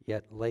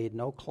 yet laid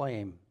no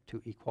claim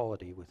to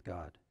equality with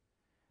God,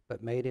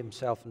 but made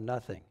himself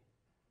nothing,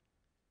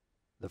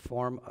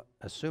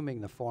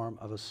 assuming the form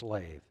of a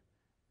slave,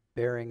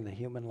 bearing the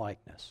human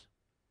likeness.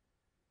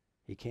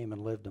 He came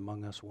and lived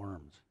among us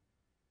worms.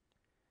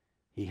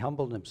 He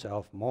humbled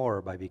himself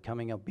more by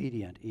becoming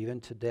obedient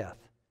even to death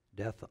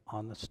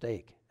on the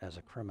stake as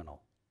a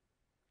criminal.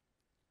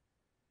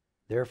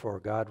 Therefore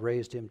God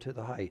raised him to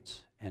the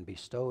heights and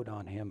bestowed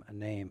on him a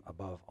name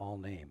above all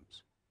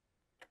names.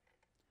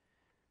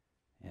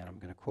 And I'm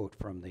going to quote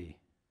from the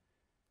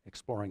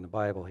Exploring the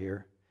Bible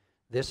here.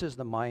 This is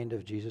the mind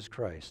of Jesus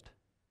Christ.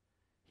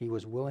 He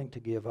was willing to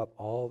give up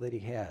all that he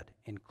had,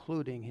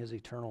 including his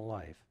eternal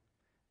life,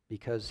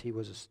 because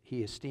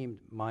he esteemed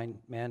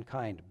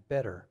mankind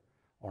better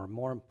or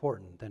more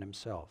important than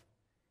himself.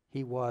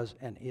 He was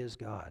and is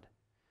God.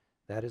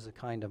 That is the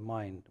kind of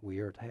mind we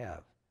are to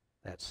have,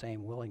 that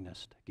same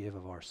willingness to give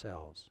of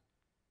ourselves.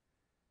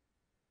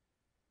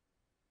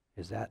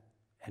 Is that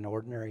an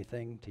ordinary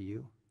thing to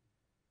you?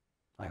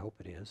 I hope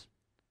it is.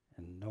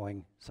 And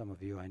knowing some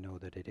of you, I know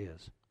that it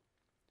is.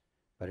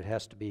 But it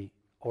has to be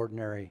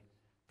ordinary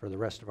for the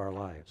rest of our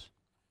lives.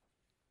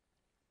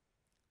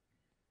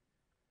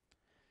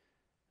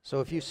 So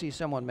if you see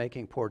someone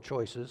making poor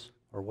choices,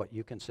 or what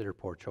you consider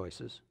poor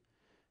choices,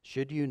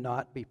 should you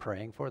not be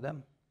praying for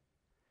them?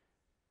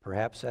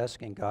 Perhaps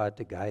asking God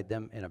to guide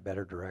them in a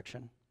better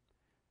direction?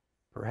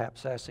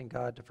 Perhaps asking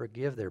God to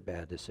forgive their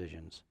bad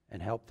decisions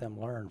and help them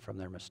learn from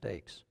their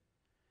mistakes?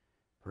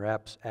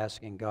 Perhaps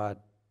asking God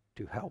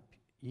to help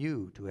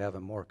you to have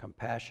a more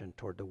compassion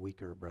toward the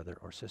weaker brother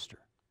or sister?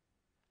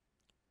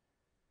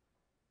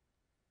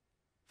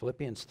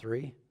 Philippians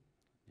 3,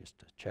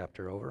 just a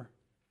chapter over.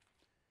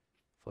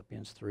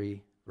 Philippians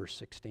 3, verse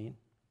 16.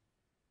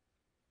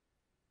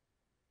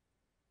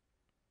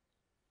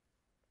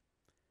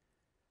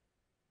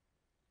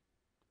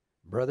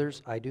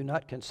 Brothers, I do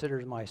not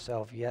consider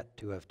myself yet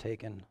to have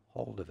taken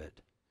hold of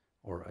it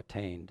or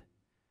attained,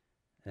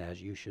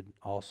 as you should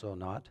also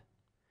not.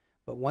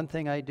 But one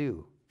thing I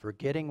do,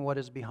 forgetting what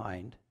is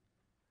behind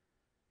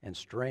and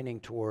straining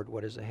toward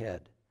what is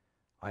ahead,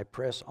 I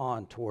press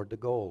on toward the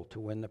goal to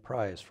win the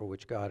prize for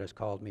which God has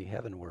called me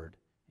heavenward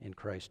in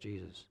Christ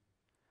Jesus.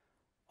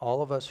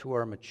 All of us who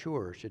are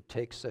mature should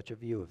take such a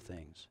view of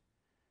things.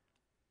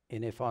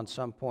 And if on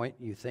some point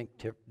you think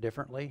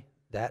differently,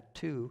 that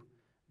too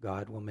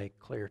God will make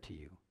clear to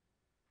you.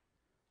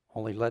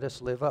 Only let us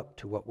live up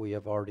to what we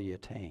have already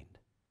attained.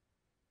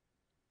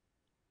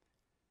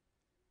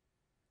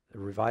 The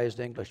Revised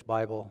English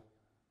Bible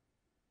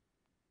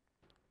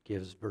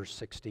gives verse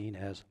 16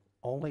 as,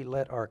 only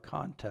let our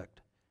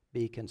conduct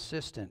be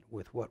consistent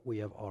with what we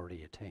have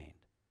already attained.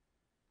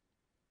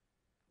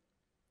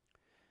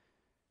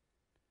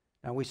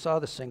 Now we saw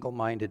the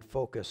single-minded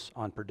focus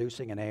on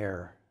producing an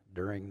heir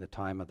during the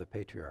time of the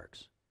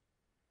patriarchs.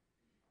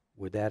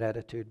 Would that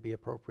attitude be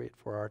appropriate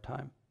for our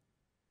time?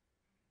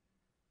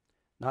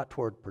 Not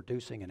toward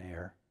producing an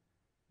heir,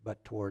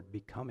 but toward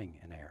becoming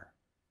an heir.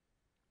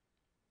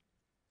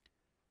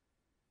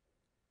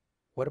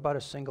 What about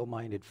a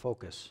single-minded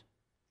focus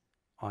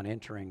on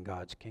entering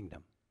God's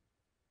kingdom?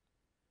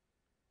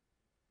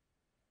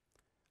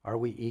 Are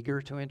we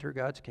eager to enter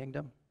God's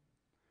kingdom?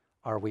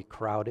 Are we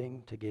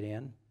crowding to get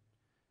in,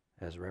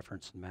 as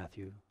referenced in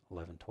Matthew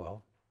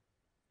 11:12?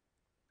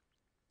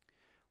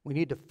 We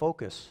need to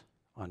focus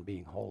on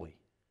being holy.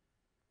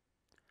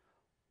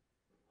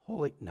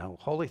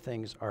 Holy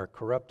things are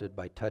corrupted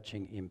by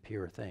touching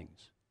impure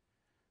things.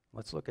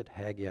 Let's look at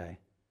Haggai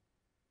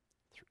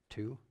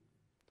 2.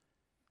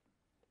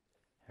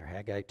 Or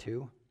Haggai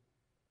 2,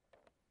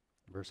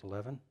 verse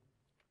 11.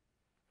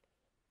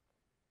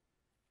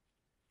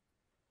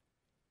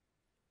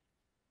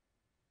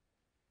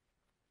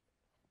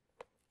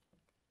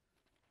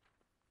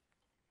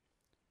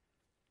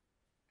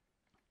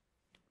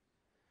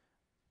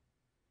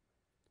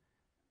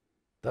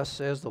 Thus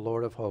says the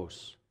Lord of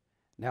hosts,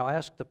 now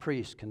ask the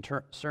priest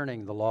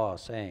concerning the law,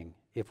 saying,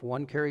 if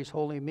one carries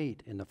holy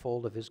meat in the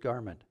fold of his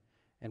garment,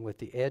 and with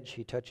the edge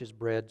he touches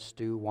bread,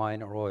 stew,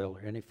 wine, or oil,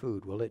 or any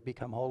food, will it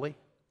become holy?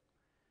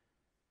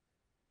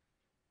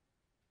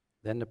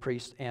 Then the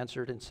priest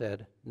answered and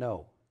said,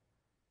 no.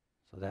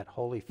 So that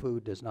holy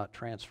food does not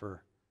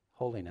transfer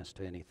holiness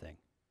to anything.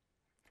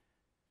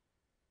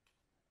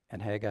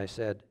 And Haggai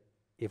said,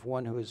 if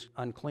one who is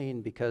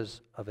unclean because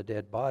of a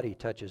dead body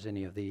touches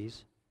any of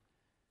these,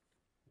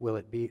 will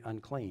it be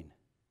unclean?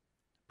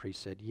 The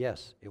priest said,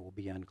 yes, it will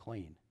be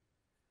unclean.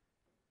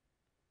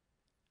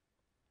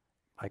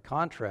 By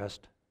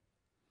contrast,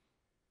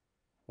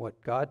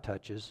 what God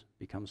touches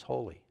becomes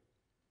holy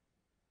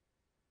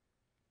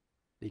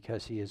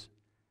because he is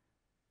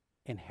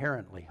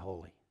inherently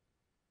holy.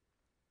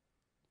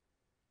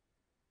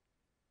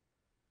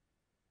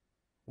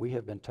 We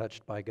have been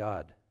touched by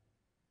God.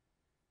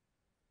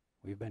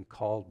 We've been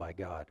called by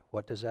God.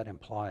 What does that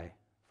imply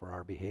for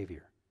our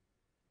behavior?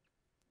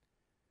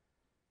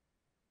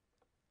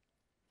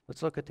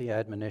 Let's look at the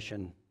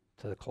admonition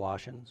to the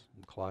Colossians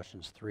in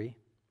Colossians 3.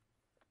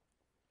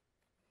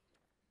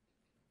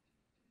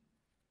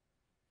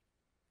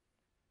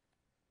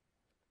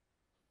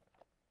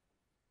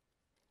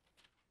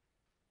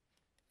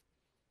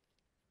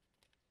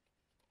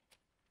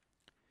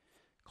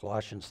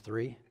 Colossians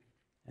 3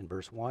 and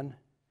verse 1.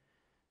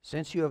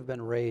 Since you have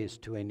been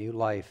raised to a new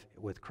life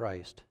with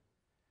Christ,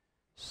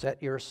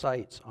 set your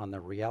sights on the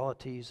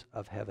realities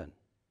of heaven,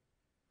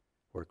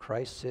 where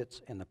Christ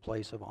sits in the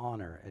place of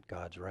honor at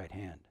God's right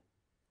hand.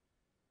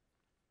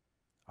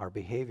 Our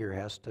behavior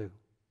has to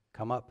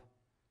come up.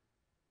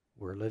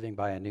 We're living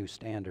by a new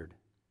standard.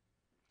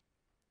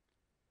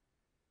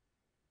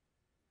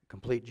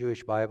 Complete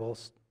Jewish Bible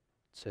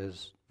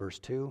says, verse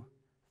 2,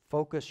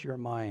 focus your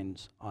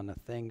minds on the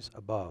things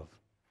above,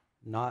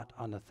 not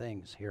on the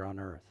things here on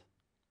earth.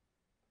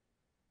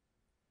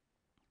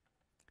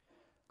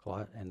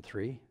 And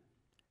 3,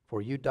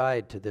 for you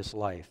died to this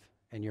life,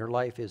 and your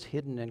life is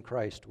hidden in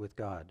Christ with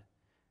God.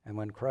 And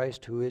when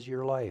Christ, who is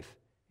your life,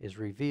 is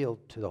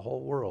revealed to the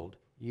whole world,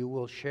 you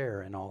will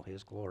share in all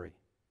his glory.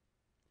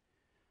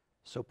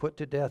 So put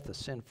to death the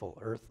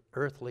sinful,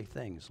 earthly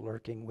things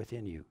lurking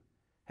within you.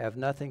 Have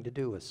nothing to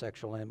do with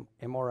sexual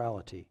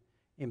immorality,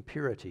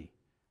 impurity,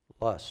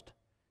 lust,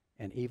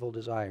 and evil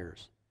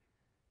desires.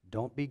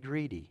 Don't be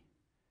greedy,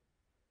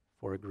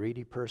 for a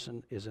greedy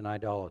person is an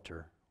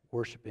idolater,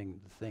 worshiping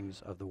the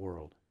things of the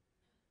world.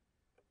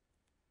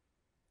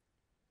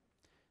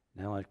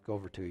 Now let's go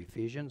over to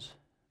Ephesians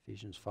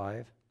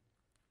 5.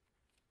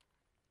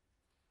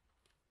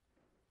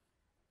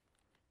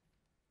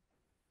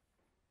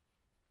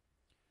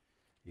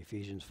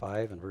 Ephesians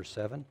 5 and verse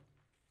 7.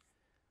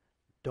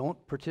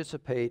 Don't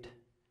participate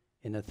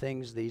in the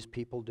things these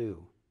people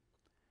do,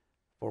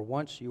 for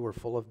once you were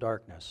full of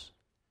darkness,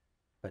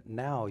 But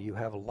now you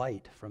have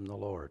light from the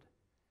Lord.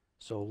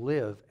 So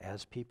live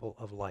as people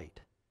of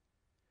light.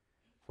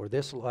 For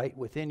this light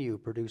within you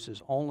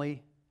produces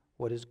only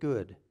what is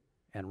good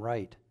and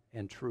right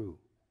and true.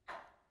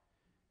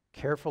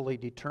 Carefully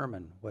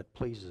determine what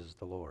pleases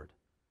the Lord.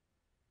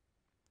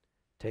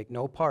 Take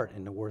no part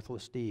in the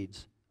worthless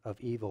deeds of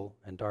evil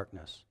and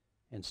darkness.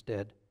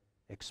 Instead,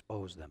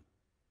 expose them.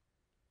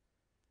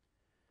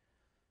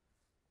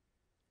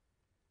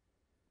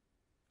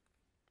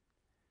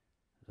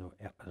 So,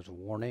 there's a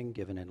warning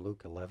given in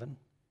Luke 11.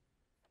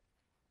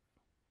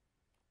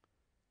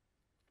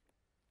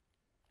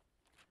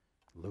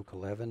 Luke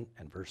 11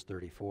 and verse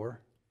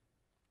 34.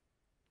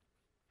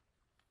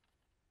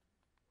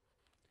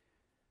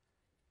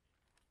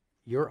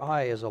 Your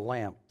eye is a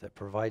lamp that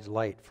provides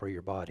light for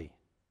your body.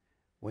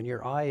 When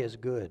your eye is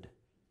good,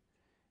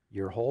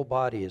 your whole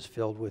body is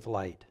filled with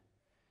light.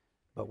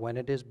 But when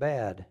it is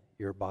bad,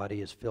 your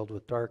body is filled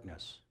with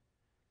darkness.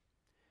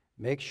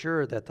 Make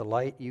sure that the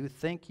light you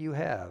think you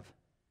have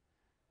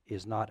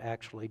is not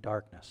actually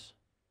darkness.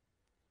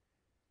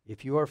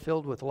 If you are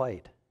filled with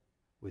light,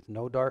 with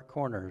no dark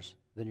corners,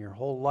 then your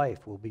whole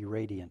life will be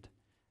radiant,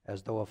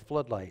 as though a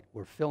floodlight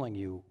were filling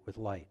you with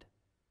light.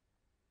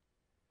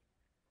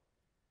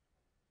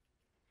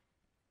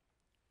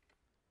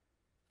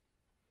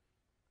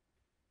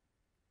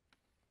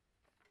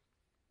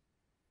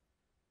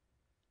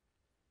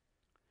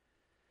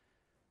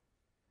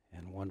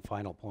 And one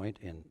final point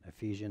in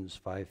Ephesians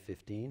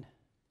 5:15.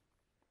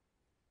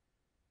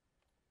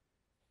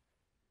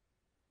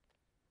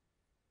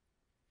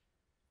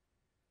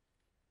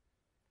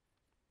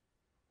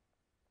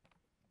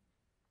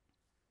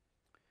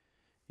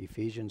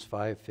 Ephesians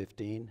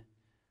 5:15.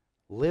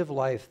 Live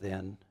life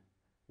then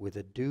with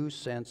a due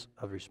sense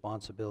of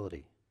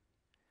responsibility,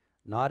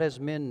 not as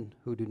men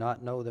who do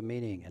not know the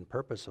meaning and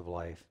purpose of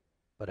life,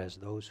 but as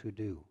those who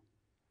do.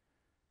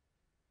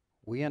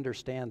 We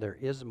understand there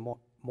is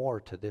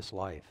more to this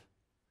life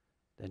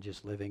than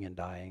just living and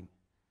dying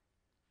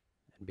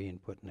and being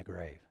put in the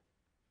grave.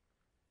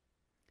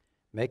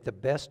 Make the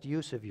best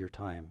use of your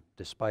time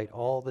despite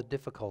all the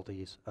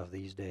difficulties of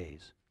these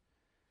days.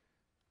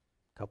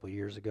 A couple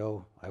years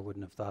ago, I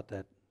wouldn't have thought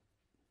that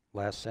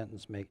last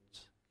sentence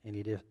makes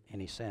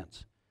any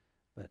sense,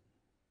 but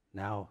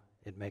now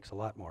it makes a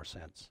lot more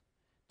sense,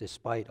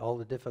 despite all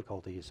the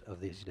difficulties of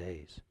these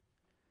days.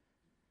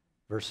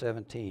 Verse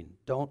 17,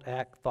 don't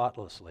act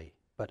thoughtlessly,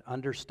 but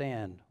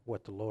understand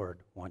what the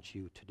Lord wants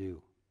you to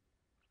do.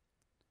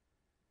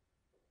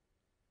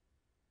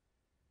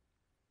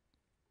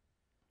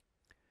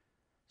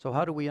 So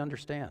how do we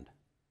understand?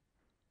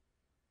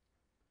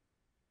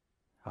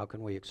 How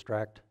can we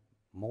extract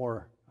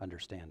more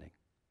understanding?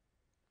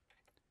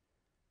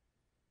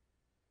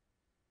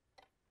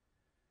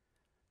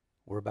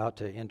 We're about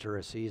to enter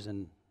a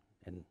season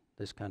in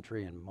this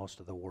country and most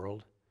of the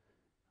world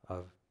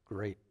of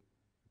great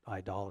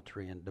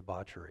idolatry and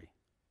debauchery.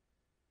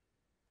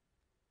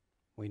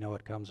 We know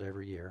it comes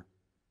every year,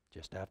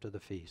 just after the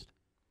feast.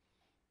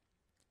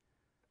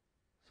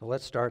 So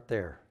let's start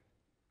there.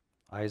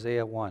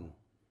 Isaiah 1,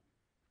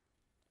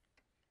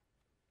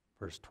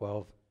 verse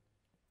 12.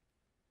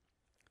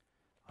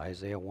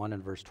 Isaiah 1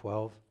 and verse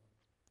 12.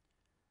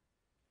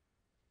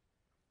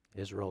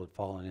 Israel had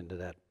fallen into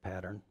that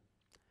pattern.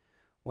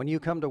 When you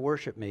come to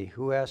worship me,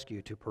 who asked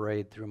you to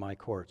parade through my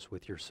courts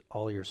with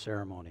all your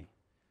ceremony?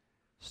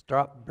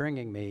 Stop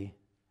bringing me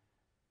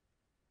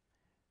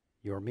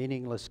your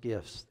meaningless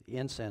gifts. The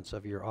incense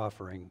of your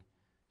offering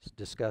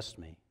disgusts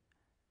me.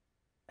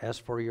 As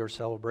for your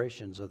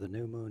celebrations of the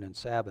new moon and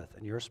Sabbath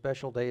and your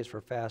special days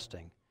for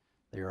fasting,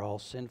 they are all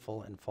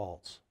sinful and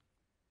false.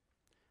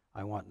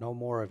 I want no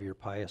more of your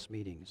pious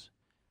meetings.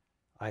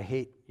 I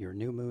hate your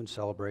new moon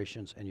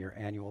celebrations and your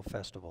annual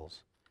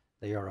festivals.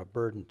 They are a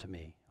burden to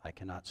me. I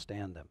cannot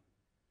stand them.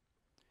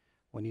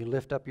 When you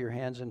lift up your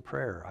hands in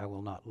prayer, I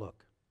will not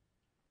look.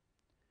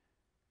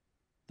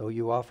 Though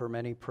you offer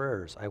many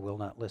prayers, I will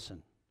not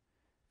listen,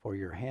 for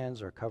your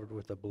hands are covered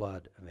with the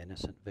blood of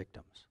innocent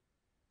victims.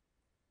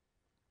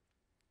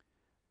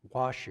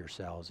 Wash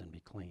yourselves and be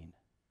clean.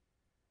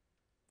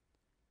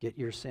 Get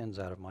your sins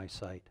out of my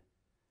sight.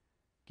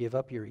 Give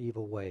up your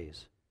evil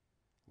ways.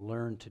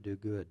 Learn to do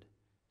good.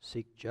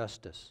 Seek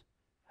justice.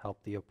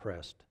 Help the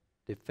oppressed.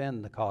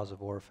 Defend the cause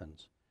of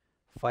orphans.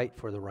 Fight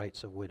for the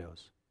rights of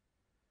widows.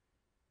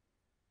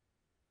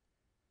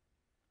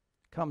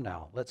 Come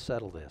now, let's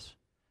settle this,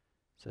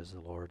 says the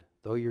Lord.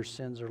 Though your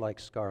sins are like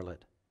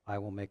scarlet, I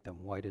will make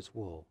them white as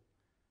wool.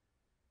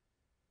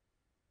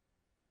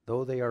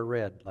 Though they are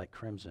red like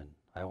crimson,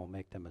 I will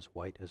make them as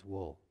white as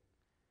wool.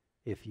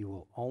 If you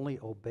will only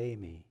obey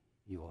me,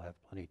 you will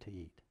have plenty to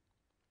eat.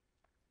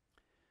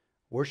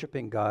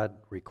 Worshiping God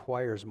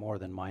requires more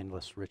than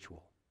mindless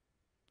ritual.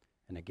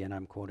 And again,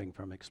 I'm quoting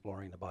from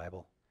Exploring the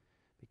Bible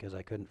because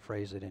I couldn't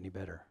phrase it any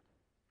better.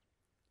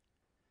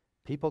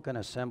 People can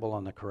assemble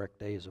on the correct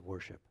days of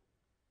worship,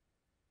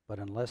 but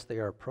unless they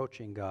are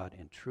approaching God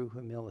in true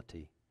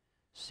humility,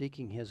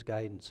 seeking His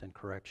guidance and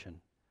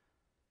correction,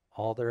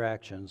 all their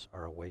actions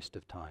are a waste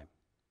of time.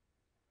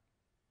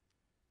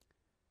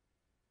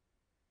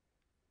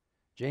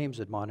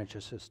 James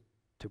admonishes us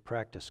to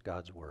practice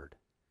God's word.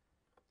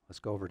 Let's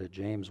go over to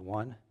James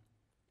 1.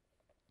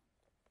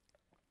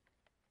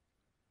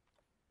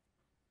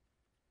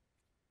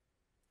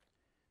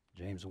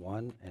 James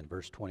 1 and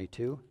verse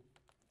 22.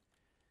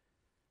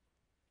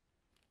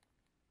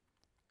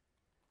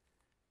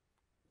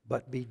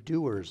 But be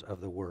doers of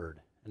the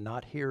word, and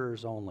not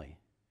hearers only,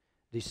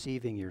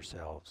 deceiving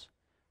yourselves.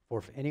 For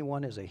if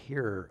anyone is a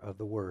hearer of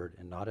the word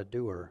and not a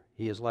doer,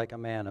 he is like a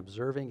man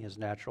observing his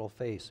natural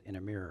face in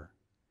a mirror.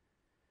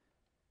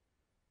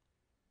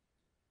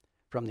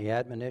 From the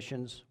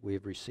admonitions we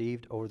have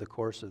received over the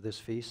course of this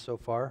feast so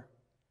far,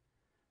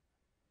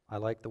 I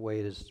like the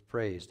way it is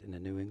phrased in the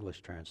New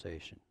English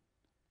translation.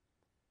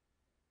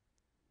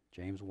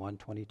 James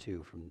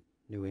 1:22 from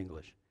New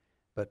English.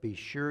 But be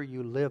sure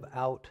you live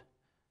out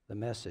the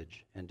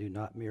message and do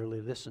not merely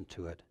listen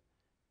to it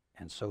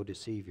and so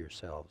deceive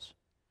yourselves.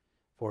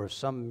 For if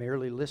someone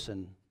merely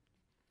listens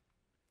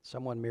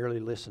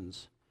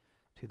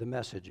to the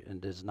message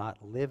and does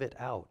not live it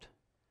out,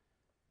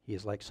 he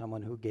is like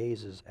someone who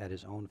gazes at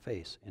his own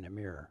face in a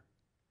mirror.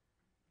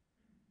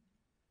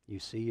 You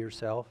see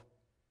yourself,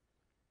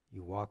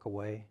 you walk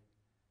away,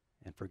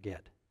 and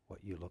forget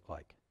what you look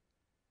like.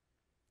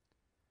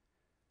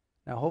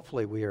 Now,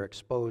 hopefully we are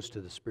exposed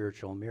to the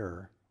spiritual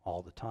mirror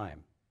all the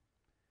time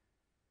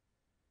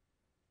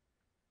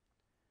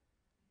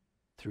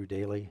through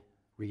daily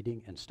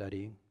reading and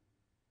studying.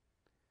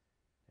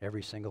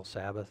 Every single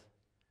Sabbath,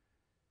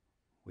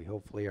 we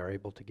hopefully are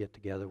able to get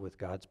together with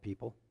God's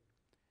people.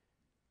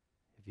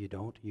 If you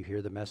don't, you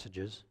hear the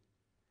messages.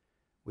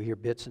 We hear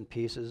bits and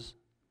pieces.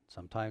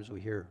 Sometimes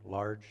we hear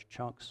large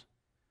chunks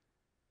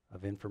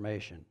of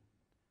information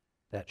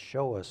that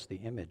show us the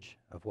image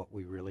of what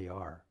we really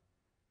are.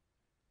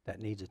 That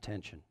needs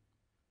attention.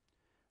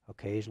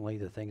 Occasionally,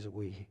 the things that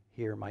we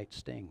hear might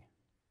sting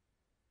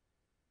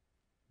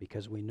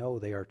because we know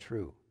they are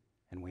true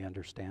and we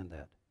understand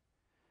that.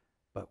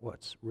 But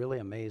what's really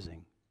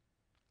amazing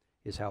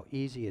is how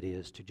easy it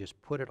is to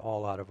just put it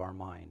all out of our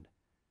mind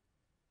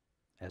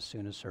as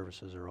soon as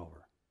services are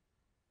over.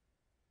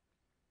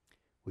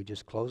 We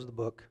just close the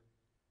book.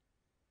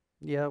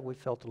 Yeah, we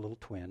felt a little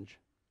twinge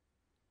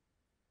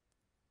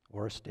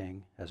or a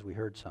sting as we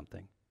heard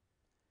something.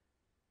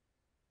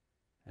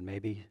 And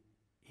maybe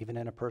even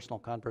in a personal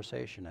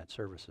conversation at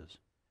services,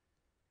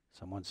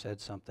 someone said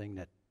something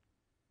that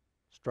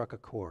struck a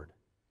chord.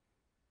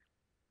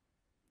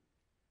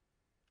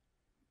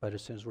 But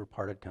as soon as we're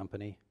parted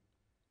company,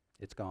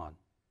 it's gone.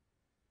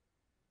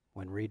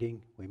 When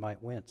reading, we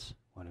might wince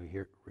when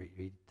we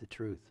read the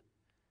truth.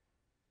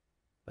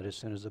 But as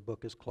soon as the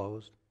book is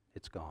closed,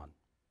 it's gone.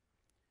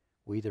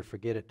 We either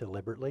forget it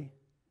deliberately,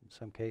 in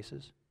some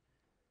cases,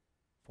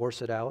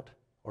 force it out,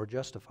 or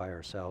justify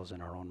ourselves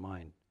in our own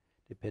mind,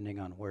 depending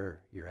on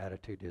where your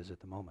attitude is at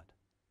the moment.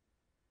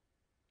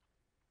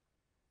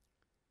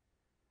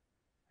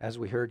 As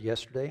we heard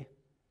yesterday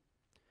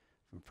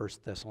from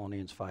 1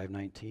 Thessalonians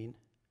 5:19,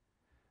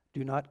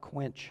 do not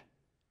quench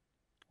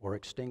or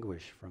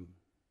extinguish from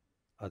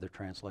other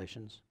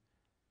translations,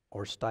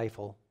 or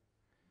stifle,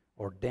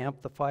 or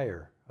damp the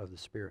fire of the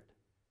Spirit.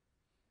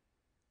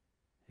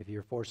 If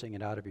you're forcing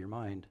it out of your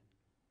mind,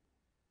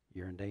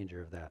 you're in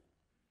danger of that.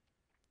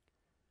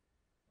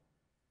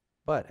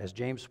 But as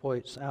James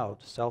points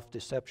out,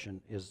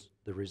 self-deception is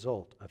the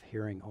result of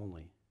hearing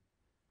only.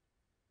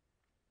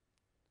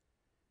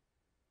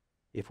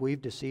 If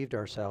we've deceived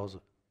ourselves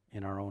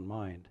in our own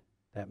mind,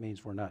 that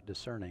means we're not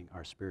discerning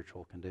our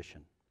spiritual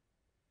condition.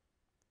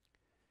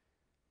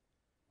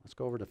 Let's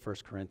go over to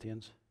 1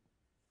 Corinthians.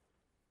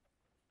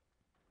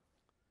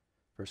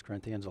 1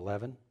 Corinthians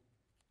 11.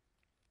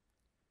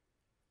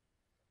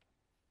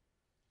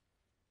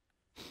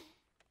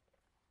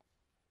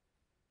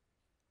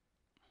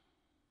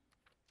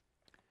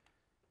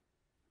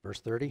 Verse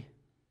 30.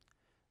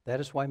 That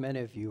is why many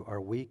of you are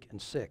weak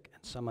and sick,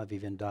 and some have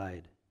even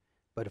died.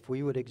 But if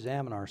we would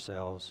examine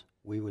ourselves,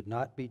 we would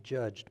not be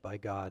judged by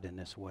God in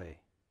this way.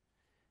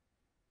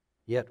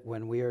 Yet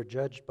when we are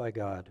judged by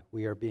God,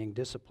 we are being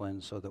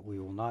disciplined so that we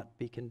will not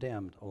be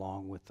condemned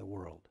along with the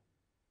world.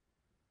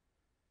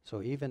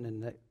 So even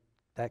in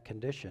that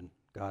condition,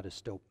 God is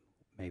still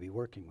maybe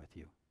working with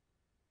you.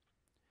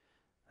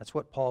 That's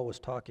what Paul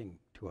was talking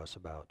to us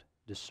about,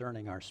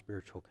 discerning our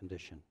spiritual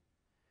condition.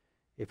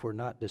 If we're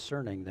not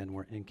discerning, then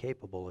we're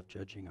incapable of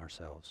judging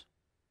ourselves.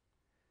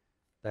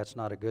 That's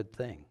not a good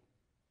thing,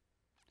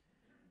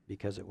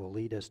 because it will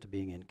lead us to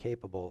being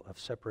incapable of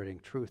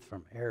separating truth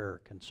from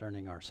error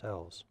concerning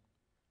ourselves.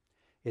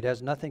 It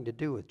has nothing to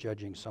do with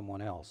judging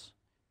someone else.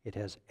 It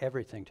has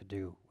everything to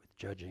do with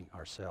judging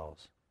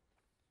ourselves.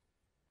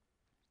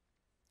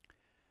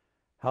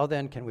 How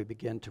then can we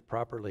begin to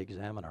properly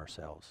examine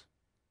ourselves?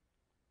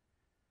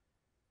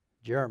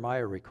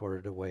 Jeremiah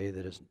recorded a way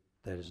that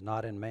is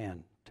not in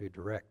man to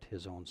direct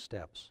his own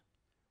steps.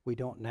 We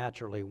don't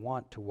naturally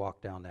want to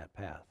walk down that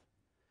path.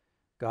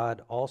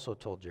 God also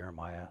told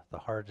Jeremiah, the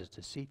heart is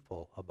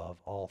deceitful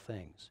above all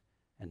things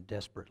and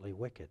desperately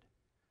wicked.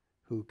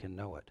 Who can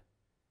know it?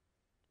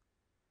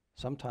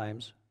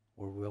 Sometimes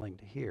we're willing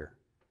to hear,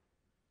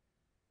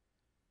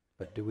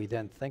 But do we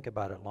then think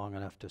about it long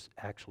enough to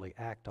actually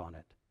act on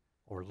it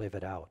or live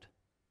it out?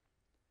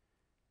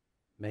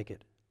 Make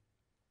it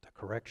the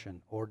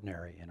correction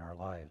ordinary in our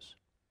lives.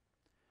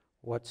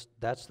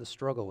 That's the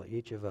struggle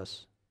each of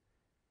us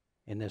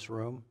in this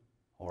room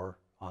or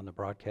on the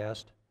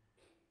broadcast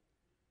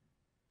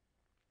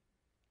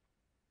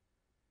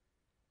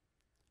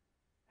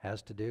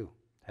has to do,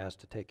 has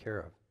to take care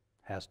of,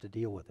 has to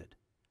deal with it.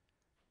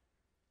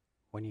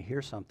 When you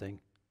hear something,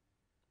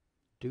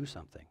 do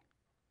something.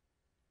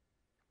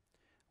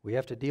 We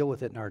have to deal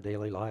with it in our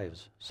daily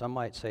lives. Some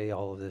might say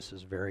all of this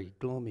is very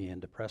gloomy and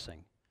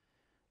depressing,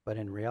 but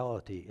in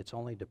reality, it's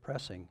only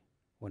depressing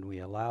when we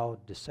allow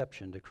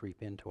deception to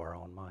creep into our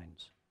own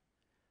minds.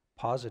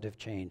 Positive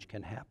change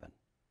can happen,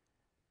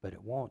 but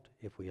it won't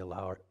if we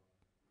allow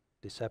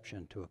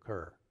deception to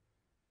occur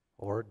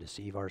or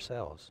deceive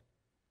ourselves.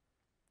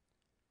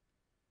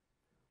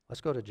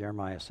 Let's go to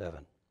Jeremiah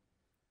 7.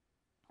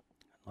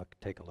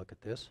 Take a look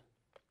at this.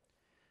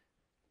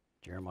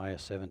 Jeremiah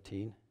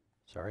 17.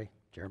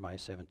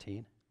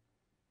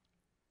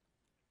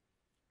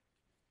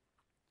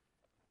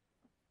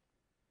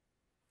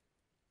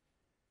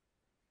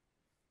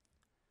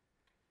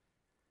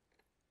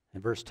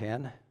 In verse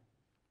 10,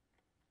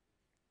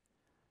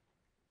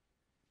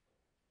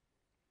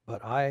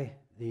 but I,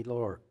 the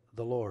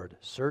Lord,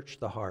 search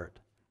the heart.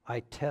 I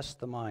test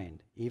the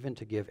mind, even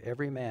to give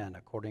every man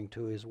according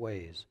to his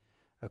ways,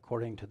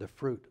 according to the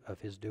fruit of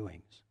his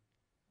doings.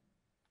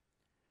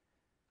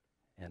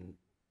 And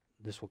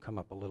this will come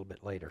up a little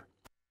bit later.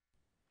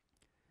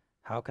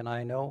 How can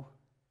I know,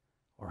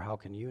 or how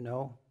can you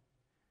know,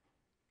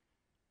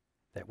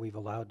 that we've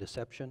allowed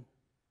deception?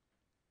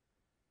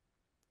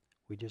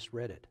 We just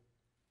read it.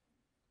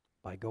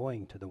 By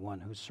going to the one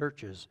who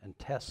searches and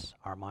tests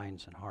our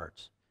minds and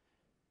hearts.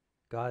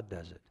 God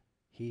does it.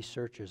 He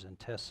searches and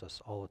tests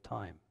us all the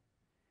time.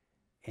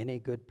 Any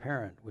good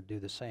parent would do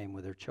the same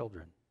with their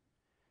children.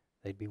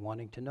 They'd be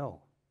wanting to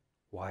know,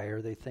 why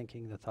are they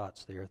thinking the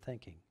thoughts they are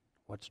thinking?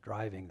 What's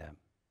driving them?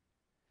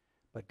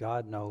 But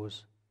God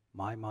knows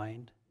my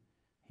mind.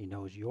 He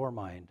knows your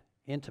mind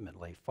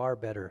intimately, far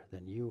better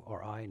than you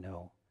or I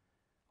know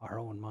our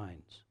own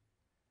minds.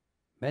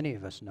 Many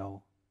of us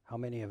know. How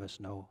many of us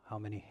know how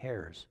many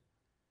hairs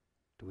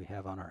do we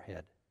have on our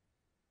head?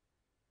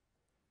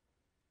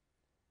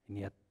 And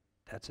yet,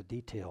 that's a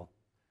detail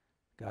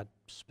God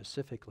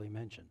specifically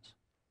mentions.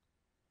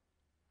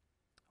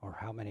 Or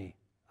how many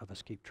of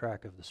us keep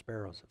track of the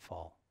sparrows that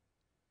fall?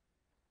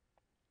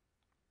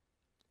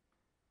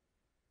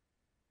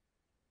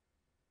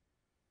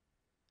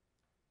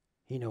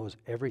 He knows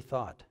every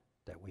thought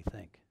that we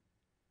think,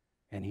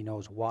 and He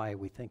knows why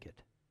we think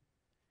it.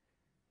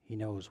 He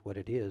knows what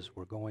it is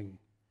we're going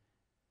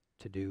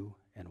to do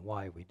and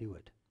why we do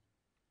it.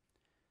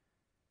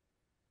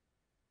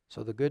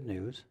 So the good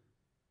news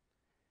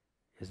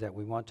is that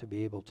we want to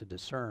be able to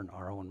discern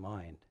our own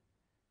mind.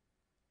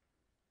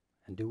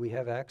 And do we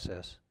have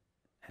access,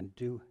 and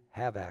do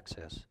have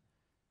access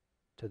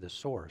to the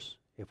source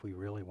if we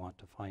really want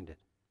to find it?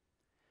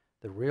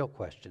 The real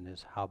question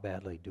is, how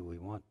badly do we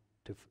want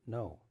to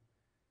know?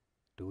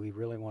 Do we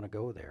really want to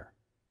go there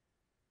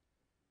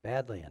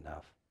badly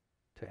enough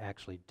to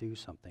actually do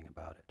something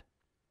about it?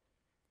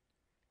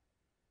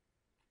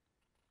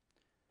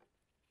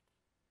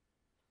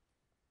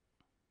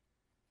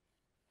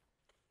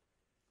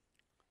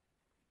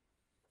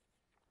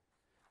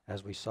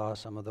 As we saw,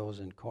 some of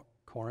those in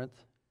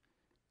Corinth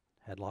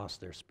had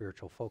lost their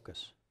spiritual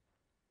focus.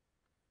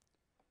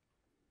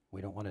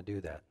 We don't want to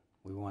do that.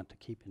 We want to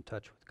keep in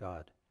touch with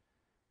God.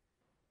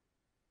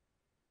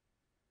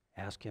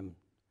 Ask Him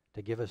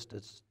to give us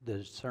the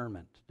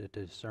discernment to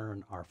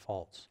discern our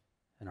faults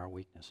and our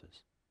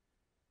weaknesses.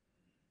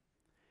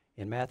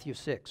 In Matthew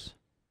 6,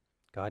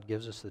 God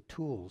gives us the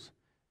tools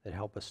that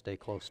help us stay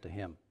close to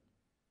Him.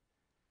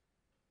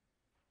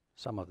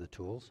 Some of the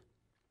tools.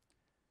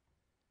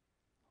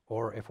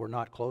 Or if we're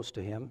not close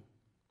to Him,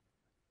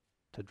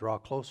 to draw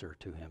closer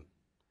to Him,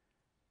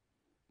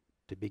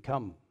 to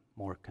become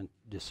more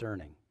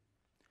discerning.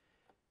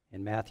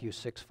 In Matthew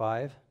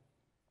 6:5,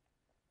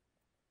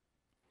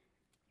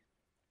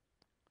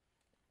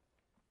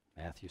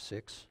 Matthew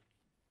 6,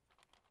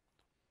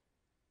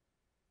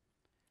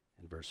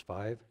 in verse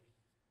 5,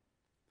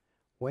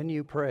 when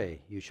you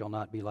pray, you shall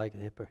not be like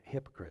the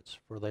hypocrites,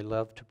 for they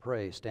love to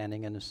pray,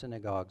 standing in the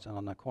synagogues and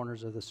on the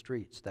corners of the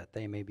streets, that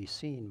they may be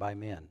seen by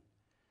men.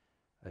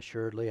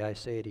 Assuredly, I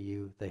say to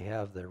you, they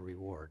have their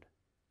reward.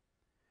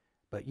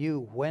 But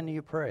you, when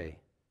you pray,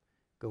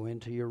 go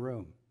into your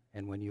room,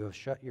 and when you have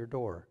shut your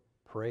door,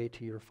 pray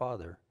to your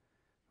Father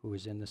who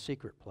is in the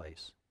secret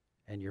place,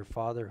 and your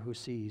Father who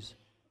sees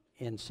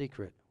in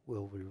secret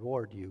will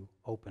reward you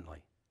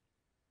openly.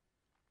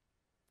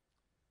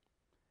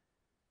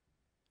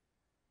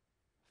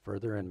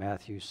 Further in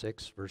Matthew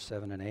 6, verse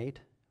 7 and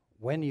 8,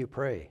 when you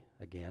pray,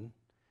 again,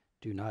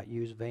 do not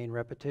use vain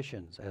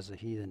repetitions as the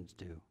heathens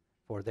do,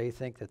 for they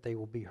think that they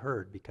will be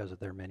heard because of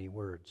their many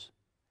words.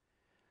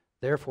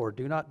 Therefore,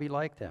 do not be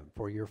like them,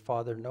 for your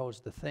Father knows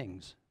the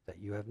things that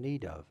you have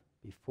need of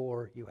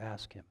before you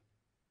ask Him.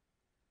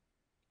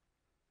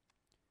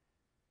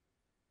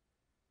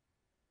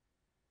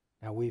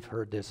 Now, we've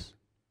heard this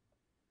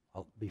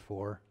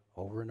before,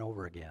 over and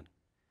over again.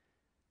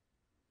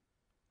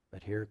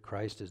 But here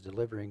Christ is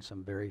delivering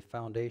some very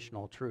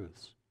foundational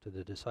truths to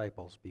the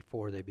disciples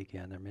before they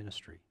began their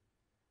ministry.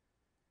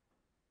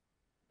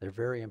 They're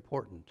very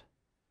important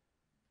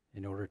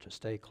in order to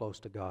stay close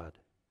to God.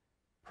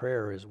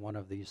 Prayer is one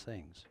of these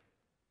things.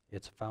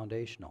 It's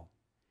foundational.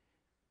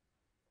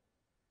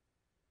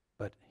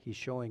 But he's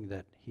showing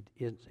that he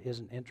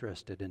isn't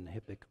interested in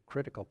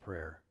hypocritical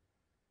prayer,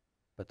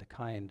 but the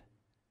kind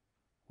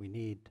we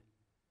need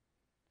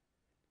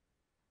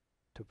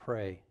to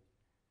pray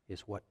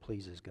is what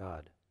pleases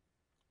God.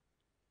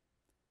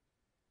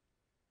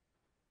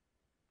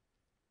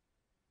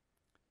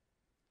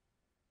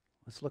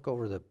 Let's look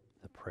over the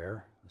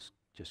prayer. Let's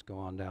just go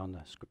on down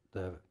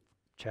the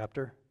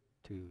chapter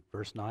to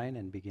verse 9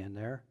 and begin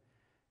there.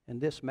 In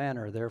this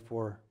manner,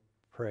 therefore,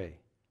 pray,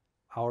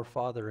 Our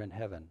Father in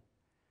heaven,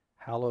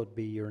 hallowed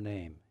be your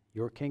name.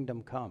 Your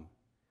kingdom come.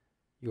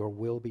 Your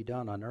will be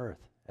done on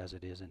earth as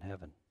it is in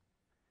heaven.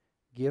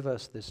 Give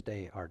us this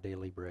day our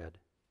daily bread,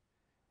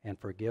 and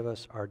forgive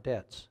us our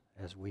debts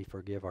as we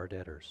forgive our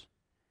debtors.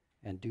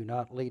 And do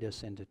not lead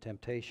us into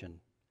temptation,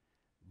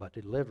 but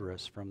deliver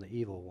us from the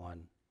evil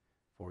one.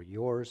 For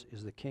yours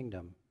is the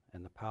kingdom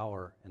and the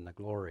power and the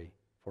glory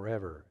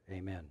forever.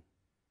 Amen.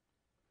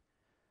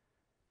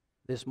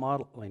 This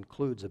model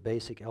includes the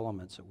basic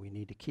elements that we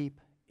need to keep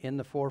in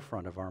the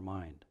forefront of our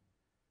mind.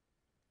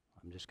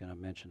 I'm just going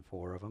to mention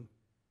 4 of them.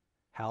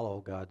 Hallow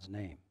God's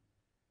name.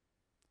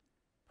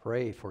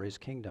 Pray for his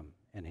kingdom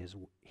and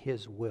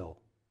his will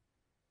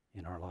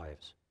in our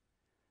lives.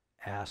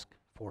 Ask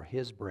for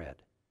his bread.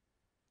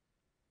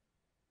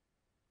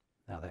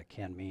 Now that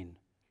can mean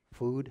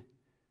food,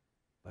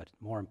 but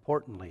more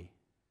importantly,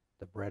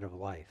 the bread of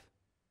life,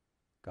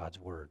 God's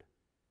word.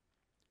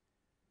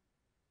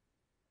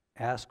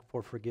 Ask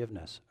for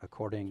forgiveness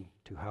according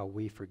to how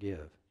we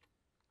forgive.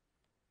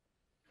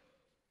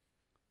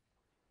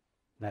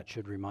 That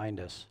should remind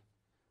us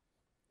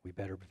we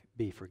better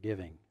be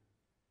forgiving,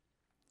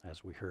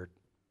 as we heard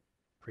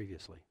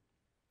previously.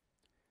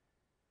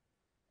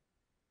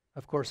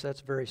 Of course,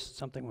 that's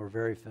something we're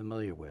very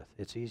familiar with.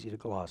 It's easy to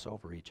gloss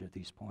over each of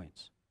these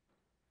points.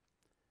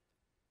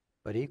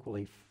 But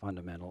equally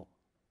fundamental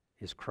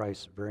is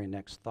Christ's very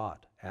next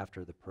thought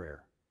after the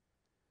prayer.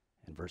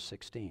 In verse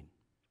 16,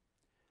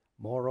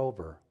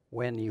 Moreover,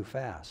 when you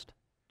fast,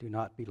 do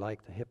not be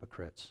like the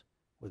hypocrites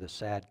with a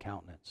sad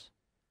countenance,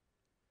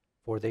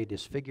 for they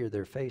disfigure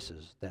their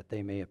faces that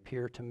they may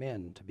appear to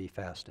men to be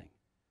fasting.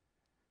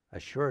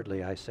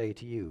 Assuredly, I say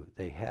to you,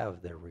 they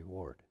have their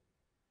reward.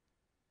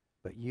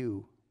 But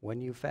you,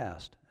 when you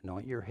fast,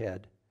 anoint your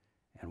head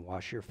and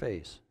wash your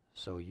face,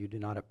 so you do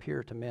not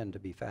appear to men to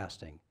be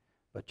fasting,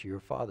 but to your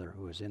Father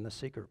who is in the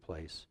secret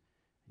place.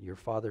 Your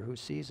Father who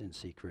sees in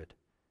secret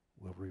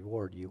will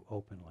reward you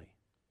openly.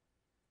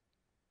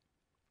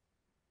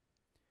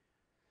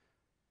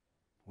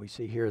 We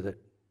see here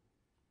that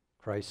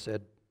Christ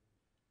said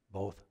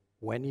both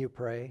when you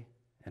pray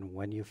and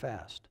when you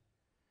fast.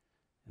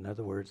 In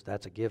other words,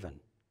 that's a given.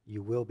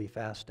 You will be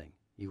fasting.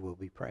 You will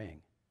be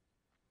praying.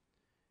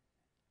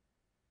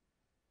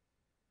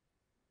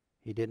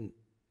 He didn't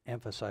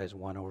emphasize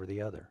one over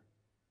the other.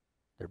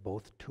 They're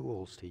both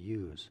tools to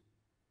use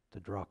to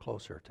draw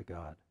closer to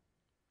God.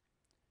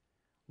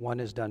 One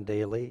is done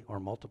daily or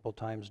multiple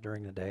times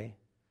during the day.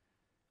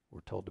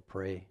 We're told to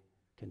pray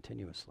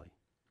continuously.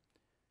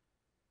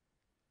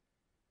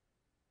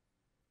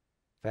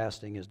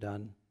 Fasting is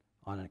done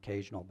on an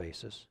occasional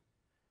basis,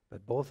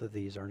 but both of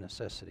these are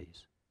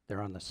necessities.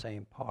 They're on the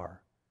same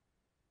par.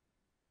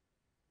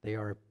 They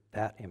are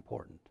that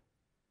important.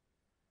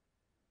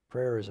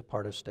 Prayer is a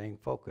part of staying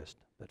focused,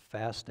 but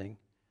fasting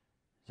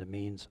is a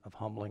means of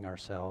humbling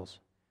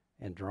ourselves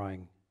and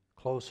drawing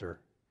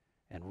closer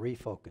and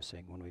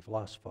refocusing when we've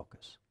lost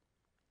focus.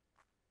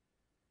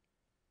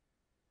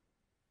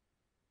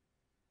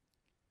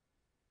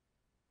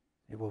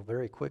 It will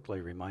very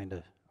quickly remind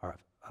us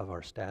of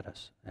our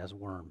status as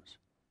worms.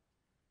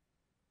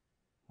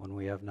 When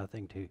we have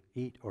nothing to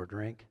eat or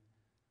drink,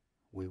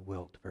 we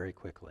wilt very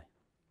quickly.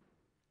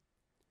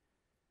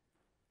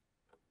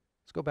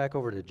 Let's go back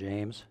over to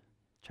James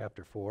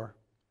chapter 4.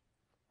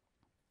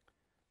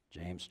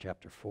 James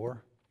chapter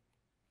 4.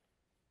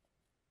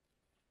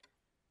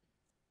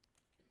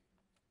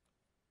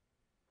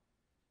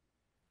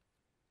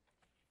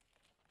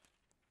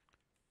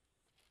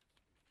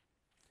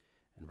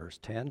 In verse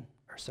 10,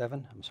 or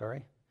 7,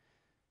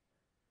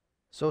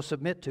 So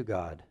submit to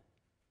God,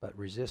 but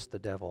resist the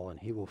devil, and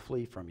he will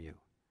flee from you.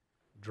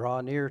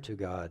 Draw near to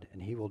God,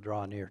 and he will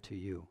draw near to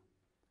you.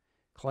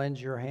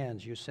 Cleanse your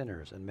hands, you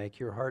sinners, and make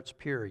your hearts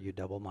pure, you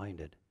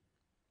double-minded.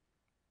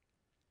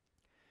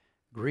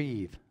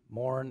 Grieve,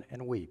 mourn,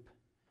 and weep.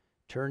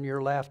 Turn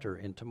your laughter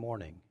into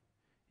mourning,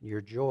 and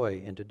your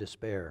joy into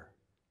despair.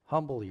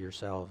 Humble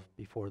yourself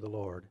before the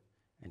Lord,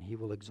 and he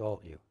will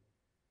exalt you.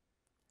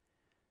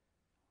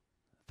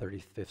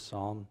 35th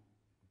Psalm,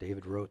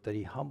 David wrote that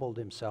he humbled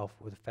himself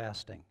with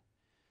fasting.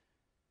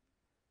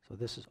 So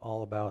this is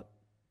all about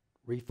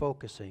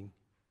refocusing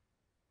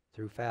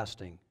through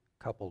fasting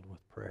coupled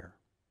with prayer.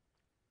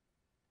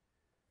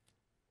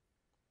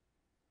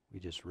 We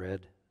just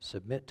read,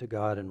 submit to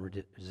God and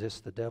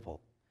resist the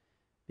devil,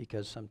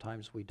 because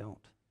sometimes we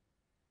don't.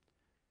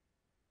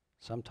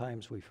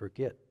 Sometimes we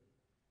forget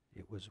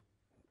it was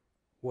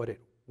what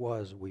it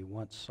was we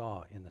once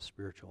saw in the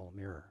spiritual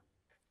mirror.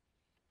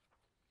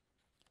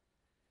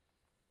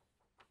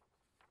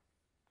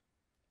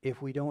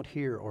 If we don't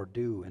hear or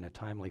do in a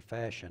timely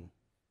fashion,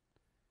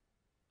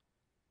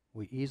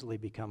 we easily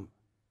become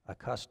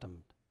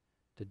accustomed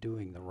to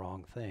doing the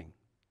wrong thing.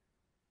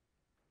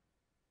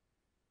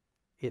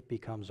 It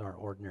becomes our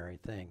ordinary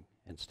thing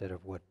instead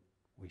of what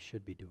we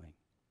should be doing.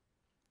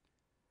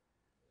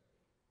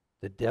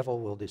 The devil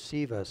will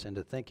deceive us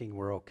into thinking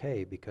we're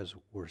okay because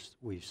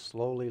we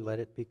slowly let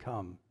it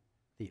become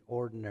the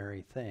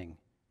ordinary thing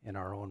in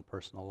our own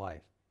personal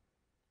life.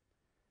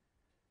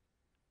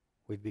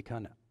 We've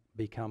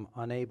become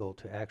unable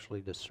to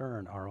actually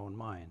discern our own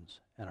minds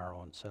and our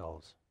own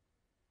selves.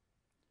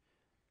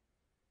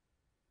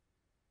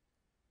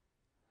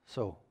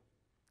 So,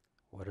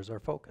 what is our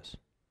focus?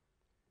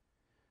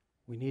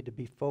 We need to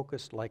be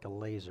focused like a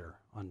laser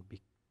on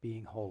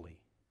being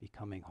holy,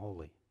 becoming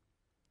holy.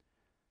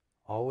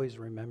 Always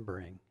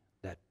remembering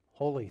that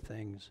holy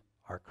things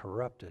are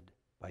corrupted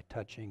by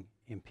touching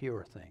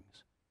impure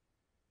things.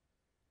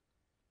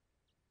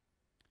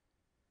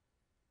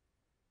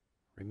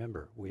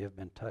 Remember, we have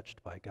been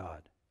touched by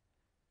God.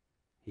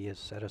 He has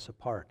set us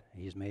apart.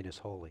 He's made us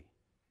holy.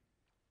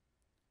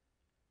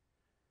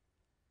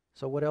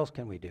 So what else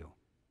can we do?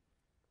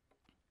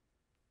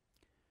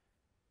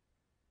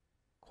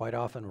 Quite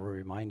often we're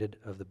reminded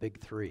of the big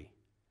three: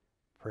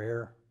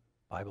 prayer,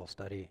 Bible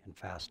study, and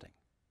fasting.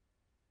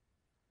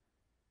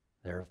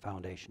 They're a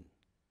foundation.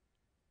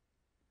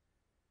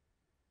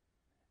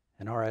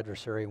 And our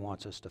adversary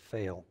wants us to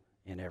fail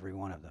in every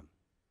one of them.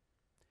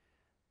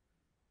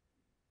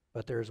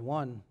 But there's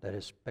one that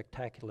is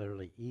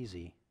spectacularly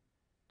easy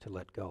to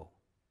let go.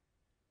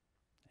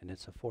 And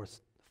it's a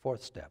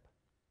fourth step.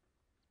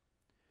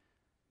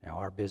 Now,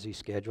 our busy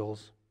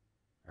schedules,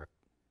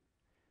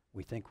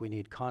 we think we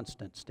need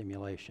constant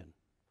stimulation.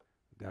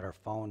 We've got our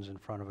phones in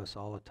front of us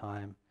all the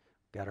time.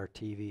 We've got our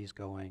TVs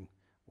going.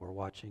 We're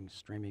watching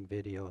streaming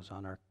videos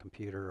on our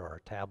computer or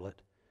our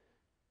tablet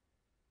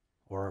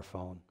or our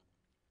phone.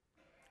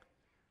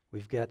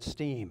 We've got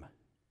Steam,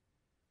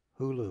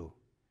 Hulu,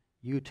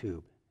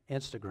 YouTube,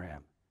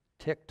 Instagram,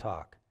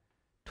 TikTok,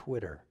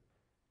 Twitter,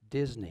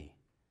 Disney,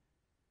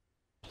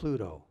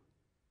 Pluto.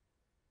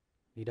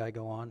 Need I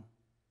go on?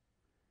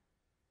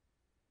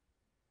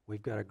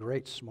 We've got a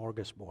great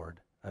smorgasbord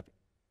of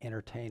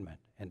entertainment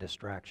and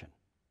distraction.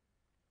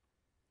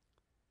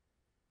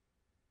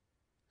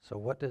 So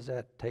what does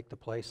that take the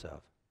place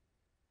of?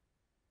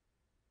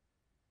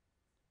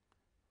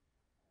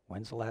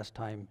 When's the last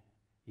time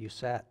you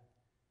sat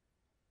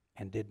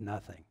and did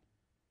nothing?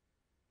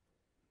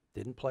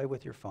 Didn't play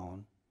with your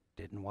phone,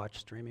 didn't watch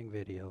streaming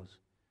videos,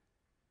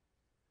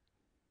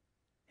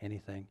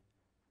 anything.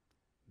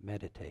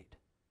 Meditate.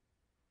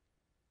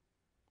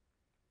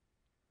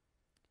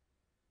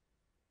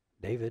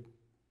 David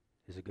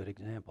is a good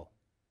example.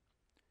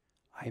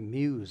 I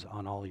muse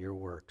on all your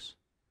works.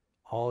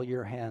 All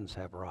your hands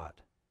have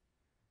wrought.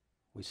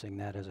 We sing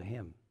that as a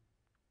hymn.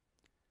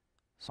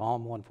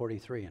 Psalm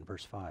 143 and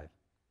verse 5.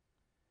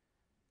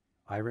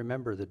 I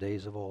remember the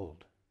days of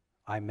old.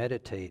 I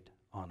meditate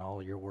on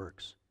all your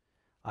works.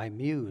 I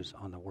muse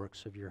on the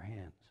works of your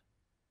hands.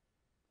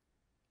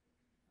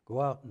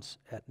 Go out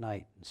at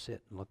night and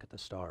sit and look at the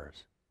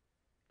stars.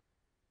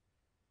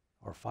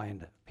 Or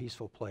find a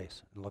peaceful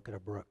place and look at a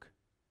brook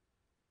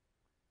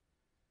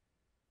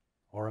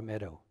or a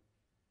meadow.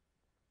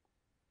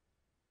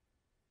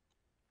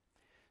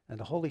 And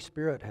the Holy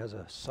Spirit has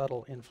a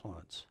subtle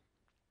influence.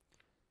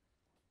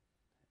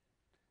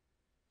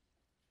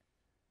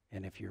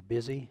 And if you're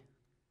busy,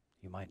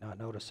 you might not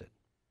notice it.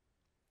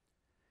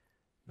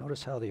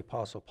 Notice how the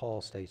Apostle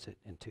Paul states it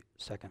in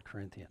 2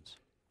 Corinthians.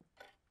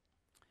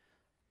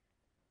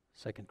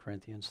 2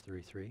 Corinthians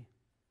 3:3.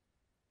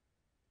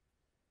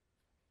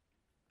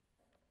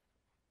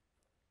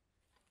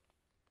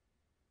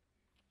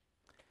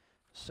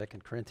 2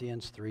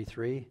 Corinthians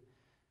 3:3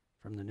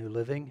 from the New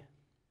Living.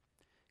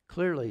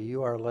 Clearly,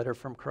 you are a letter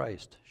from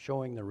Christ,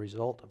 showing the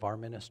result of our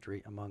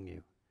ministry among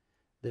you.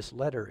 This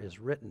letter is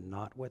written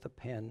not with a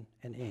pen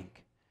and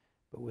ink,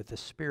 but with the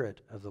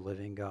Spirit of the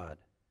living God.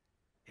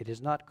 It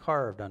is not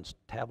carved on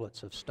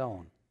tablets of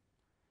stone,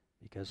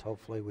 because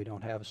hopefully we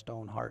don't have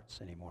stone hearts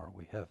anymore.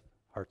 We have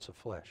hearts of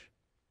flesh,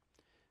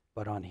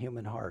 but on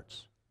human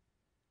hearts.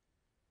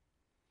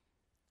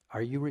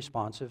 Are you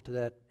responsive to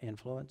that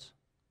influence?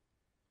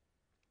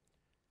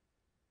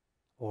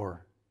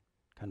 Or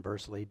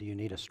conversely, do you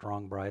need a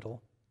strong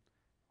bridle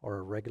or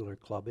a regular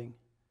clubbing?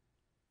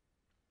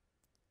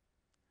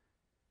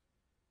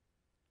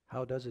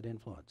 How does it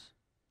influence?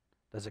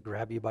 Does it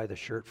grab you by the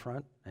shirt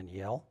front and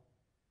yell?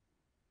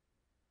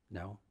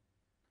 No.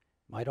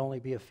 It might only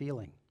be a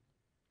feeling.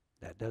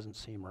 That doesn't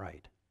seem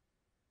right.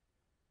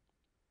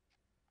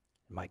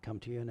 It might come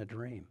to you in a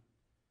dream.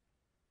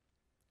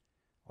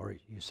 or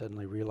you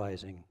suddenly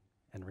realizing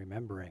and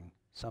remembering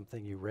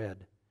something you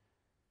read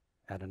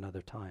at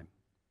another time.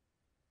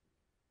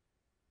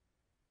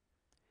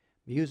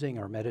 Musing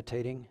or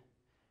meditating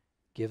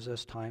gives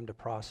us time to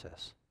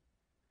process,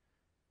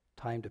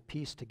 time to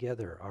piece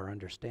together our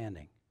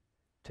understanding,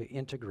 to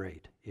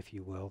integrate, if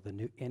you will,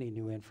 any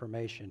new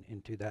information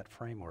into that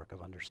framework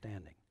of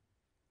understanding.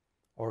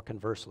 Or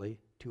conversely,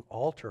 to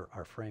alter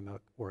our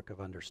framework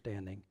of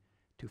understanding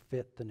to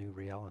fit the new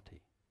reality.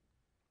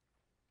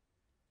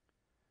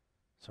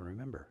 So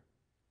remember,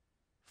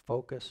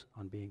 focus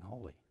on being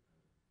holy.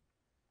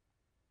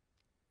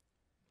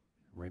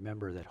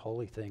 Remember that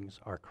holy things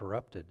are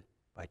corrupted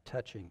by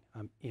touching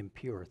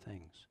impure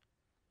things.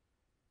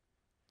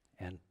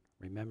 And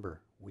remember,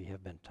 we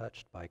have been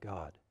touched by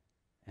God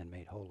and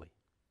made holy.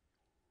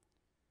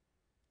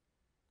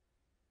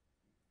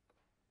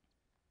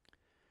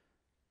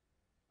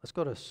 Let's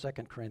go to 2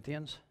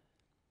 Corinthians.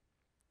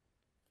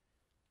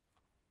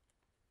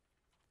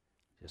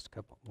 Just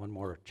one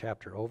more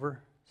chapter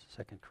over,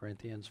 2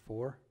 Corinthians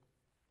 4.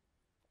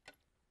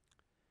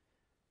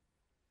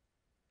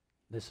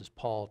 This is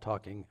Paul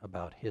talking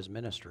about his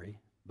ministry,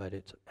 but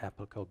it's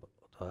applicable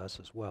to us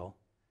as well.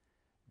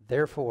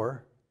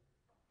 Therefore,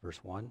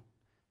 verse 1,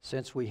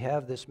 since we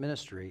have this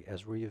ministry,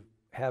 as we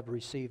have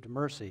received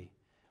mercy,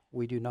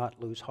 we do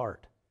not lose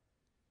heart.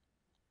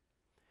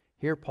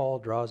 Here Paul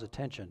draws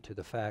attention to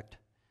the fact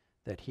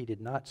that he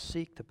did not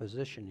seek the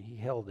position he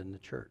held in the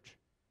church.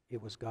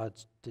 It was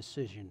God's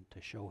decision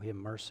to show him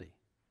mercy.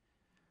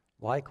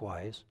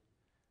 Likewise,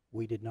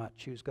 we did not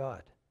choose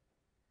God.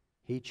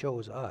 He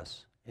chose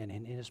us, and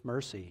in his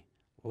mercy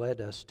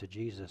led us to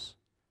Jesus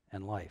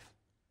and life.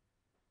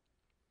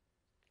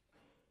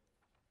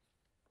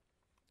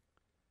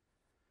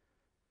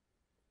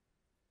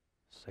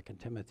 Second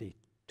Timothy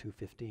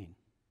 2:15.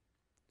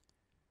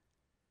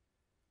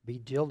 Be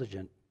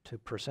diligent to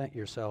present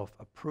yourself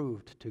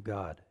approved to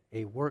God,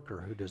 a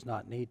worker who does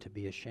not need to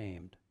be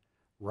ashamed,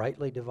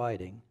 rightly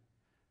dividing,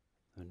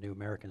 the New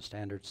American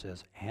Standard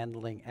says,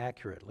 handling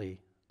accurately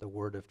the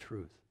word of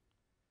truth.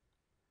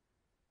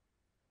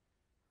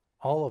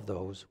 All of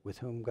those with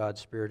whom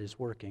God's Spirit is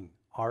working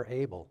are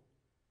able,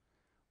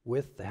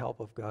 with the help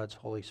of God's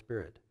Holy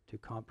Spirit, to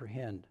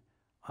comprehend,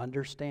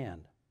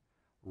 understand,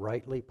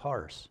 rightly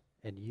parse,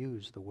 and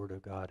use the Word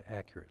of God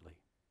accurately.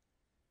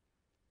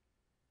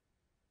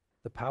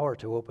 The power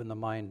to open the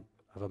mind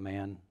of a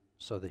man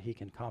so that he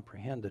can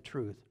comprehend the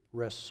truth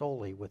rests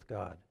solely with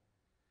God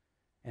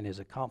and is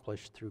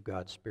accomplished through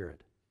God's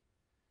Spirit.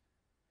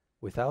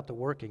 Without the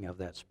working of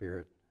that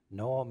Spirit,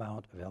 no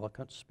amount of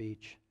eloquent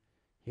speech,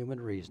 human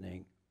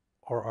reasoning,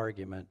 or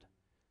argument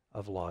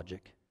of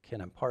logic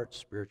can impart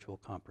spiritual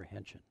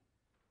comprehension.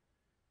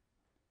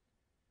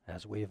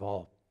 As we've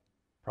all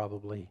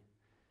probably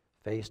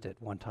faced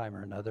at one time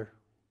or another,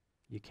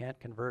 you can't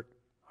convert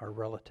our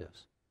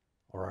relatives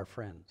or our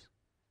friends.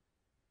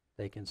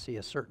 They can see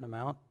a certain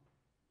amount,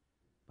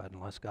 but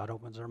unless God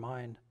opens their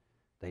mind,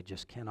 they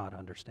just cannot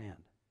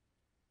understand.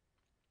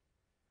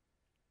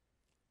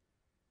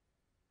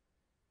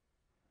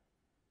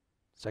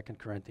 Second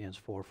Corinthians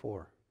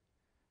 4:4.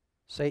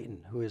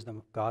 Satan, who is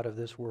the god of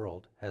this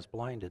world, has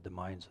blinded the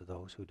minds of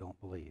those who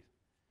don't believe.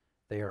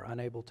 They are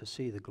unable to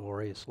see the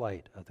glorious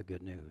light of the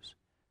good news.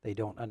 They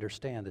don't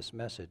understand this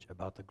message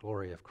about the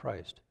glory of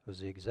Christ, who is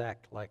the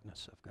exact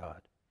likeness of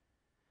God.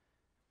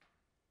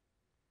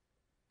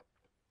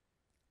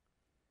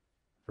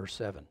 Verse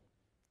 7.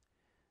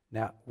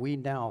 Now we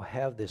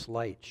have this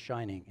light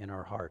shining in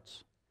our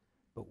hearts,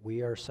 but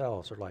we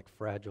ourselves are like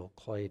fragile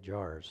clay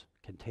jars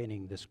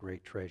containing this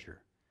great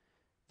treasure.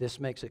 This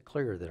makes it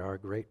clear that our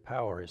great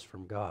power is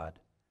from God,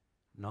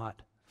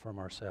 not from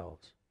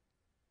ourselves.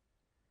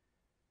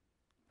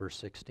 Verse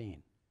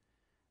 16.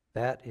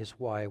 That is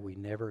why we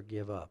never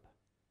give up.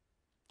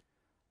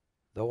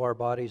 Though our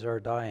bodies are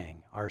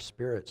dying, our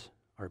spirits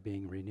are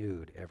being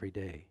renewed every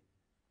day.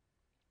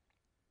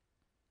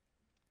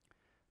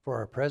 For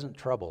our present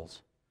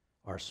troubles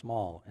are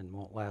small and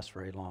won't last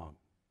very long,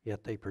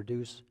 yet they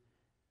produce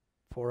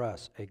for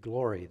us a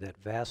glory that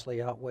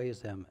vastly outweighs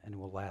them and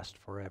will last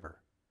forever.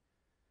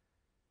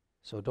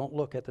 So don't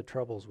look at the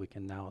troubles we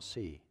can now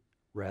see.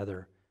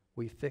 Rather,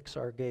 we fix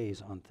our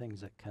gaze on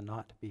things that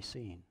cannot be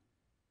seen.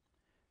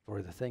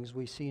 For the things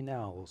we see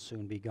now will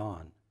soon be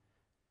gone,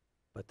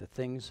 but the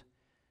things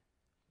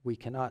we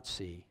cannot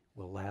see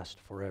will last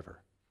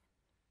forever.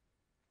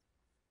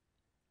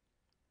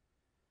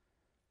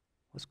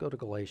 Let's go to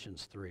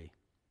Galatians 3.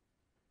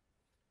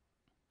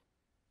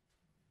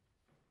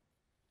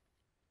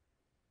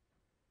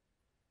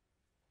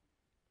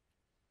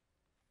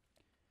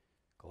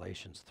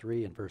 Galatians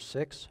 3 and verse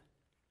 6.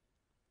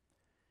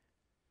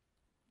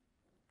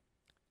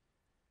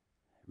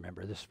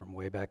 Remember this from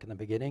way back in the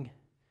beginning?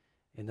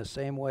 In the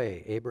same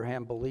way,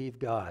 Abraham believed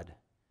God,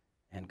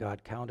 and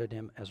God counted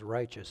him as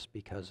righteous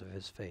because of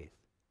his faith.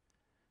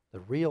 The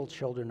real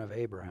children of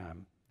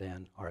Abraham,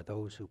 then, are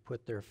those who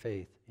put their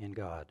faith in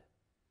God.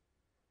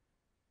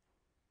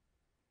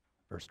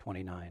 Verse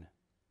 29.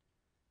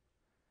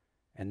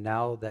 And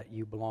now that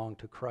you belong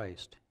to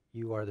Christ,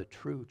 You are the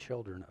true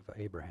children of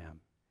Abraham.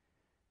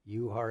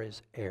 You are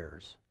his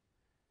heirs,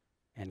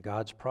 and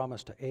God's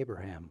promise to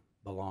Abraham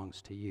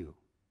belongs to you.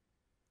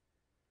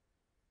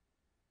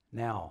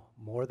 Now,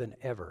 more than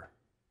ever,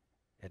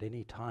 at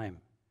any time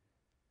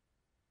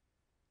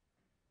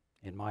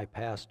in my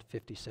past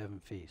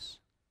 57 feasts,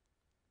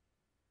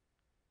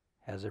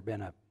 has there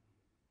been a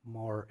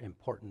more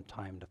important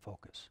time to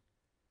focus?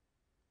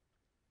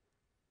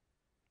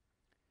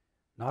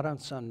 Not on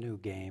some new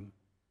game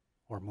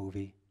or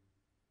movie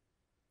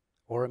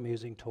or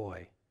amusing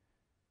toy,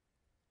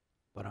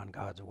 but on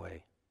God's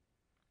way.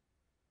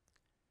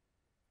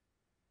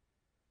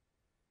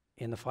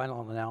 In the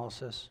final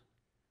analysis,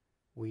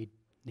 we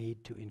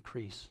need to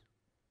increase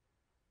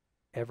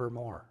ever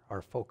more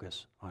our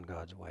focus on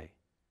God's way.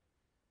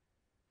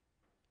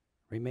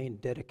 Remain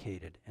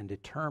dedicated and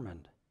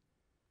determined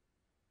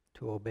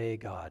to obey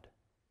God,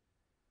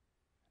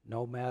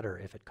 no matter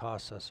if it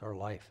costs us our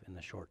life in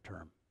the short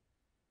term.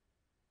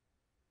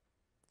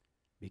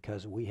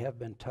 Because we have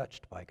been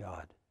touched by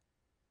God.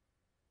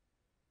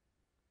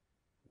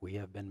 We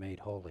have been made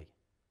holy.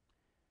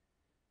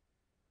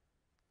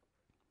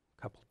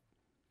 A couple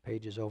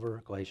pages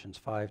over, Galatians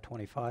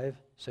 5:25.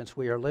 Since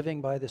we are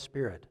living by the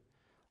Spirit,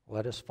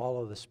 let us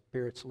follow the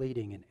Spirit's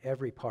leading in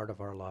every part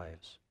of our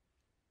lives.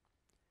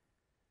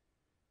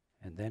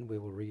 And then we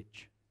will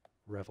reach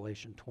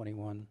Revelation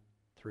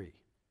 21:3.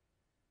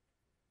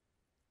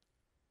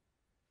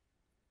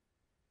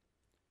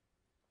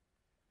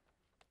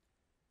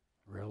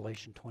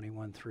 Revelation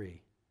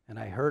 21:3. And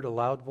I heard a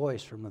loud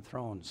voice from the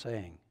throne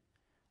saying,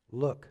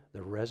 Look,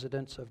 the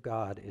residence of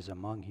God is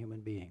among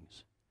human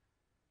beings.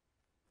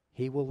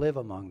 He will live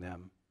among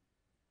them,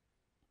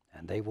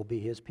 and they will be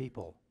his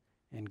people,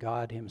 and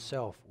God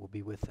himself will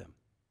be with them.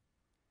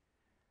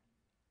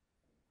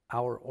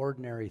 Our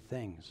ordinary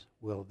things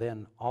will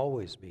then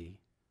always be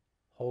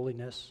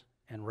holiness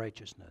and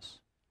righteousness,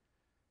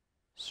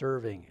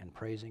 serving and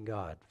praising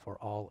God for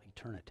all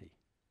eternity.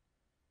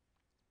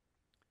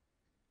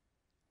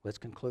 Let's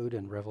conclude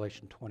in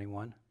Revelation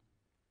 21.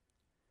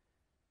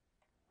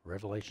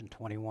 Revelation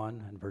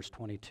 21 and verse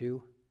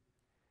 22.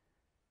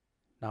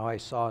 Now I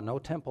saw no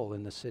temple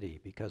in the city,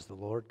 because the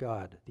Lord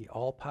God, the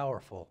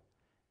all-powerful,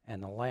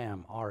 and the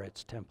Lamb are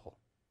its temple.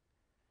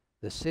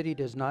 The city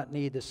does not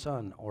need the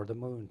sun or the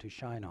moon to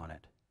shine on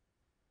it,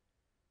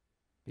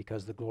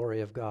 because the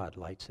glory of God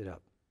lights it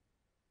up.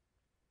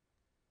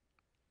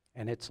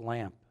 And its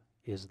lamp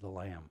is the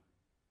Lamb.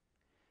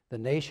 The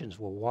nations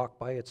will walk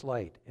by its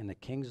light, and the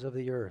kings of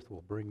the earth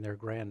will bring their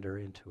grandeur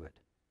into it.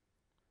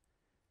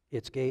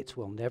 Its gates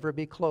will never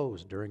be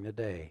closed during the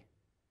day,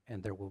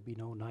 and there will be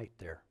no night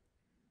there.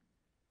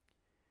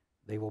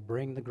 They will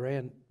bring the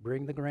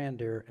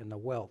grandeur and the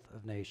wealth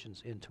of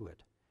nations into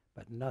it,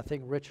 but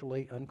nothing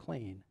ritually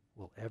unclean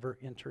will ever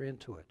enter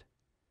into it.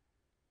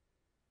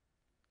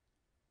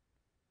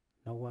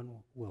 No one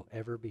will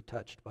ever be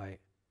touched by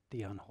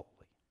the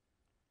unholy,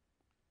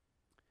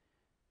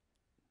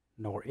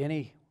 nor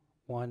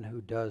anyone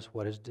who does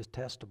what is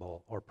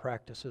detestable or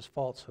practices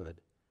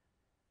falsehood,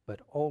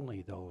 but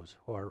only those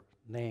whose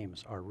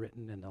names are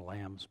written in the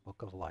Lamb's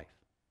book of life.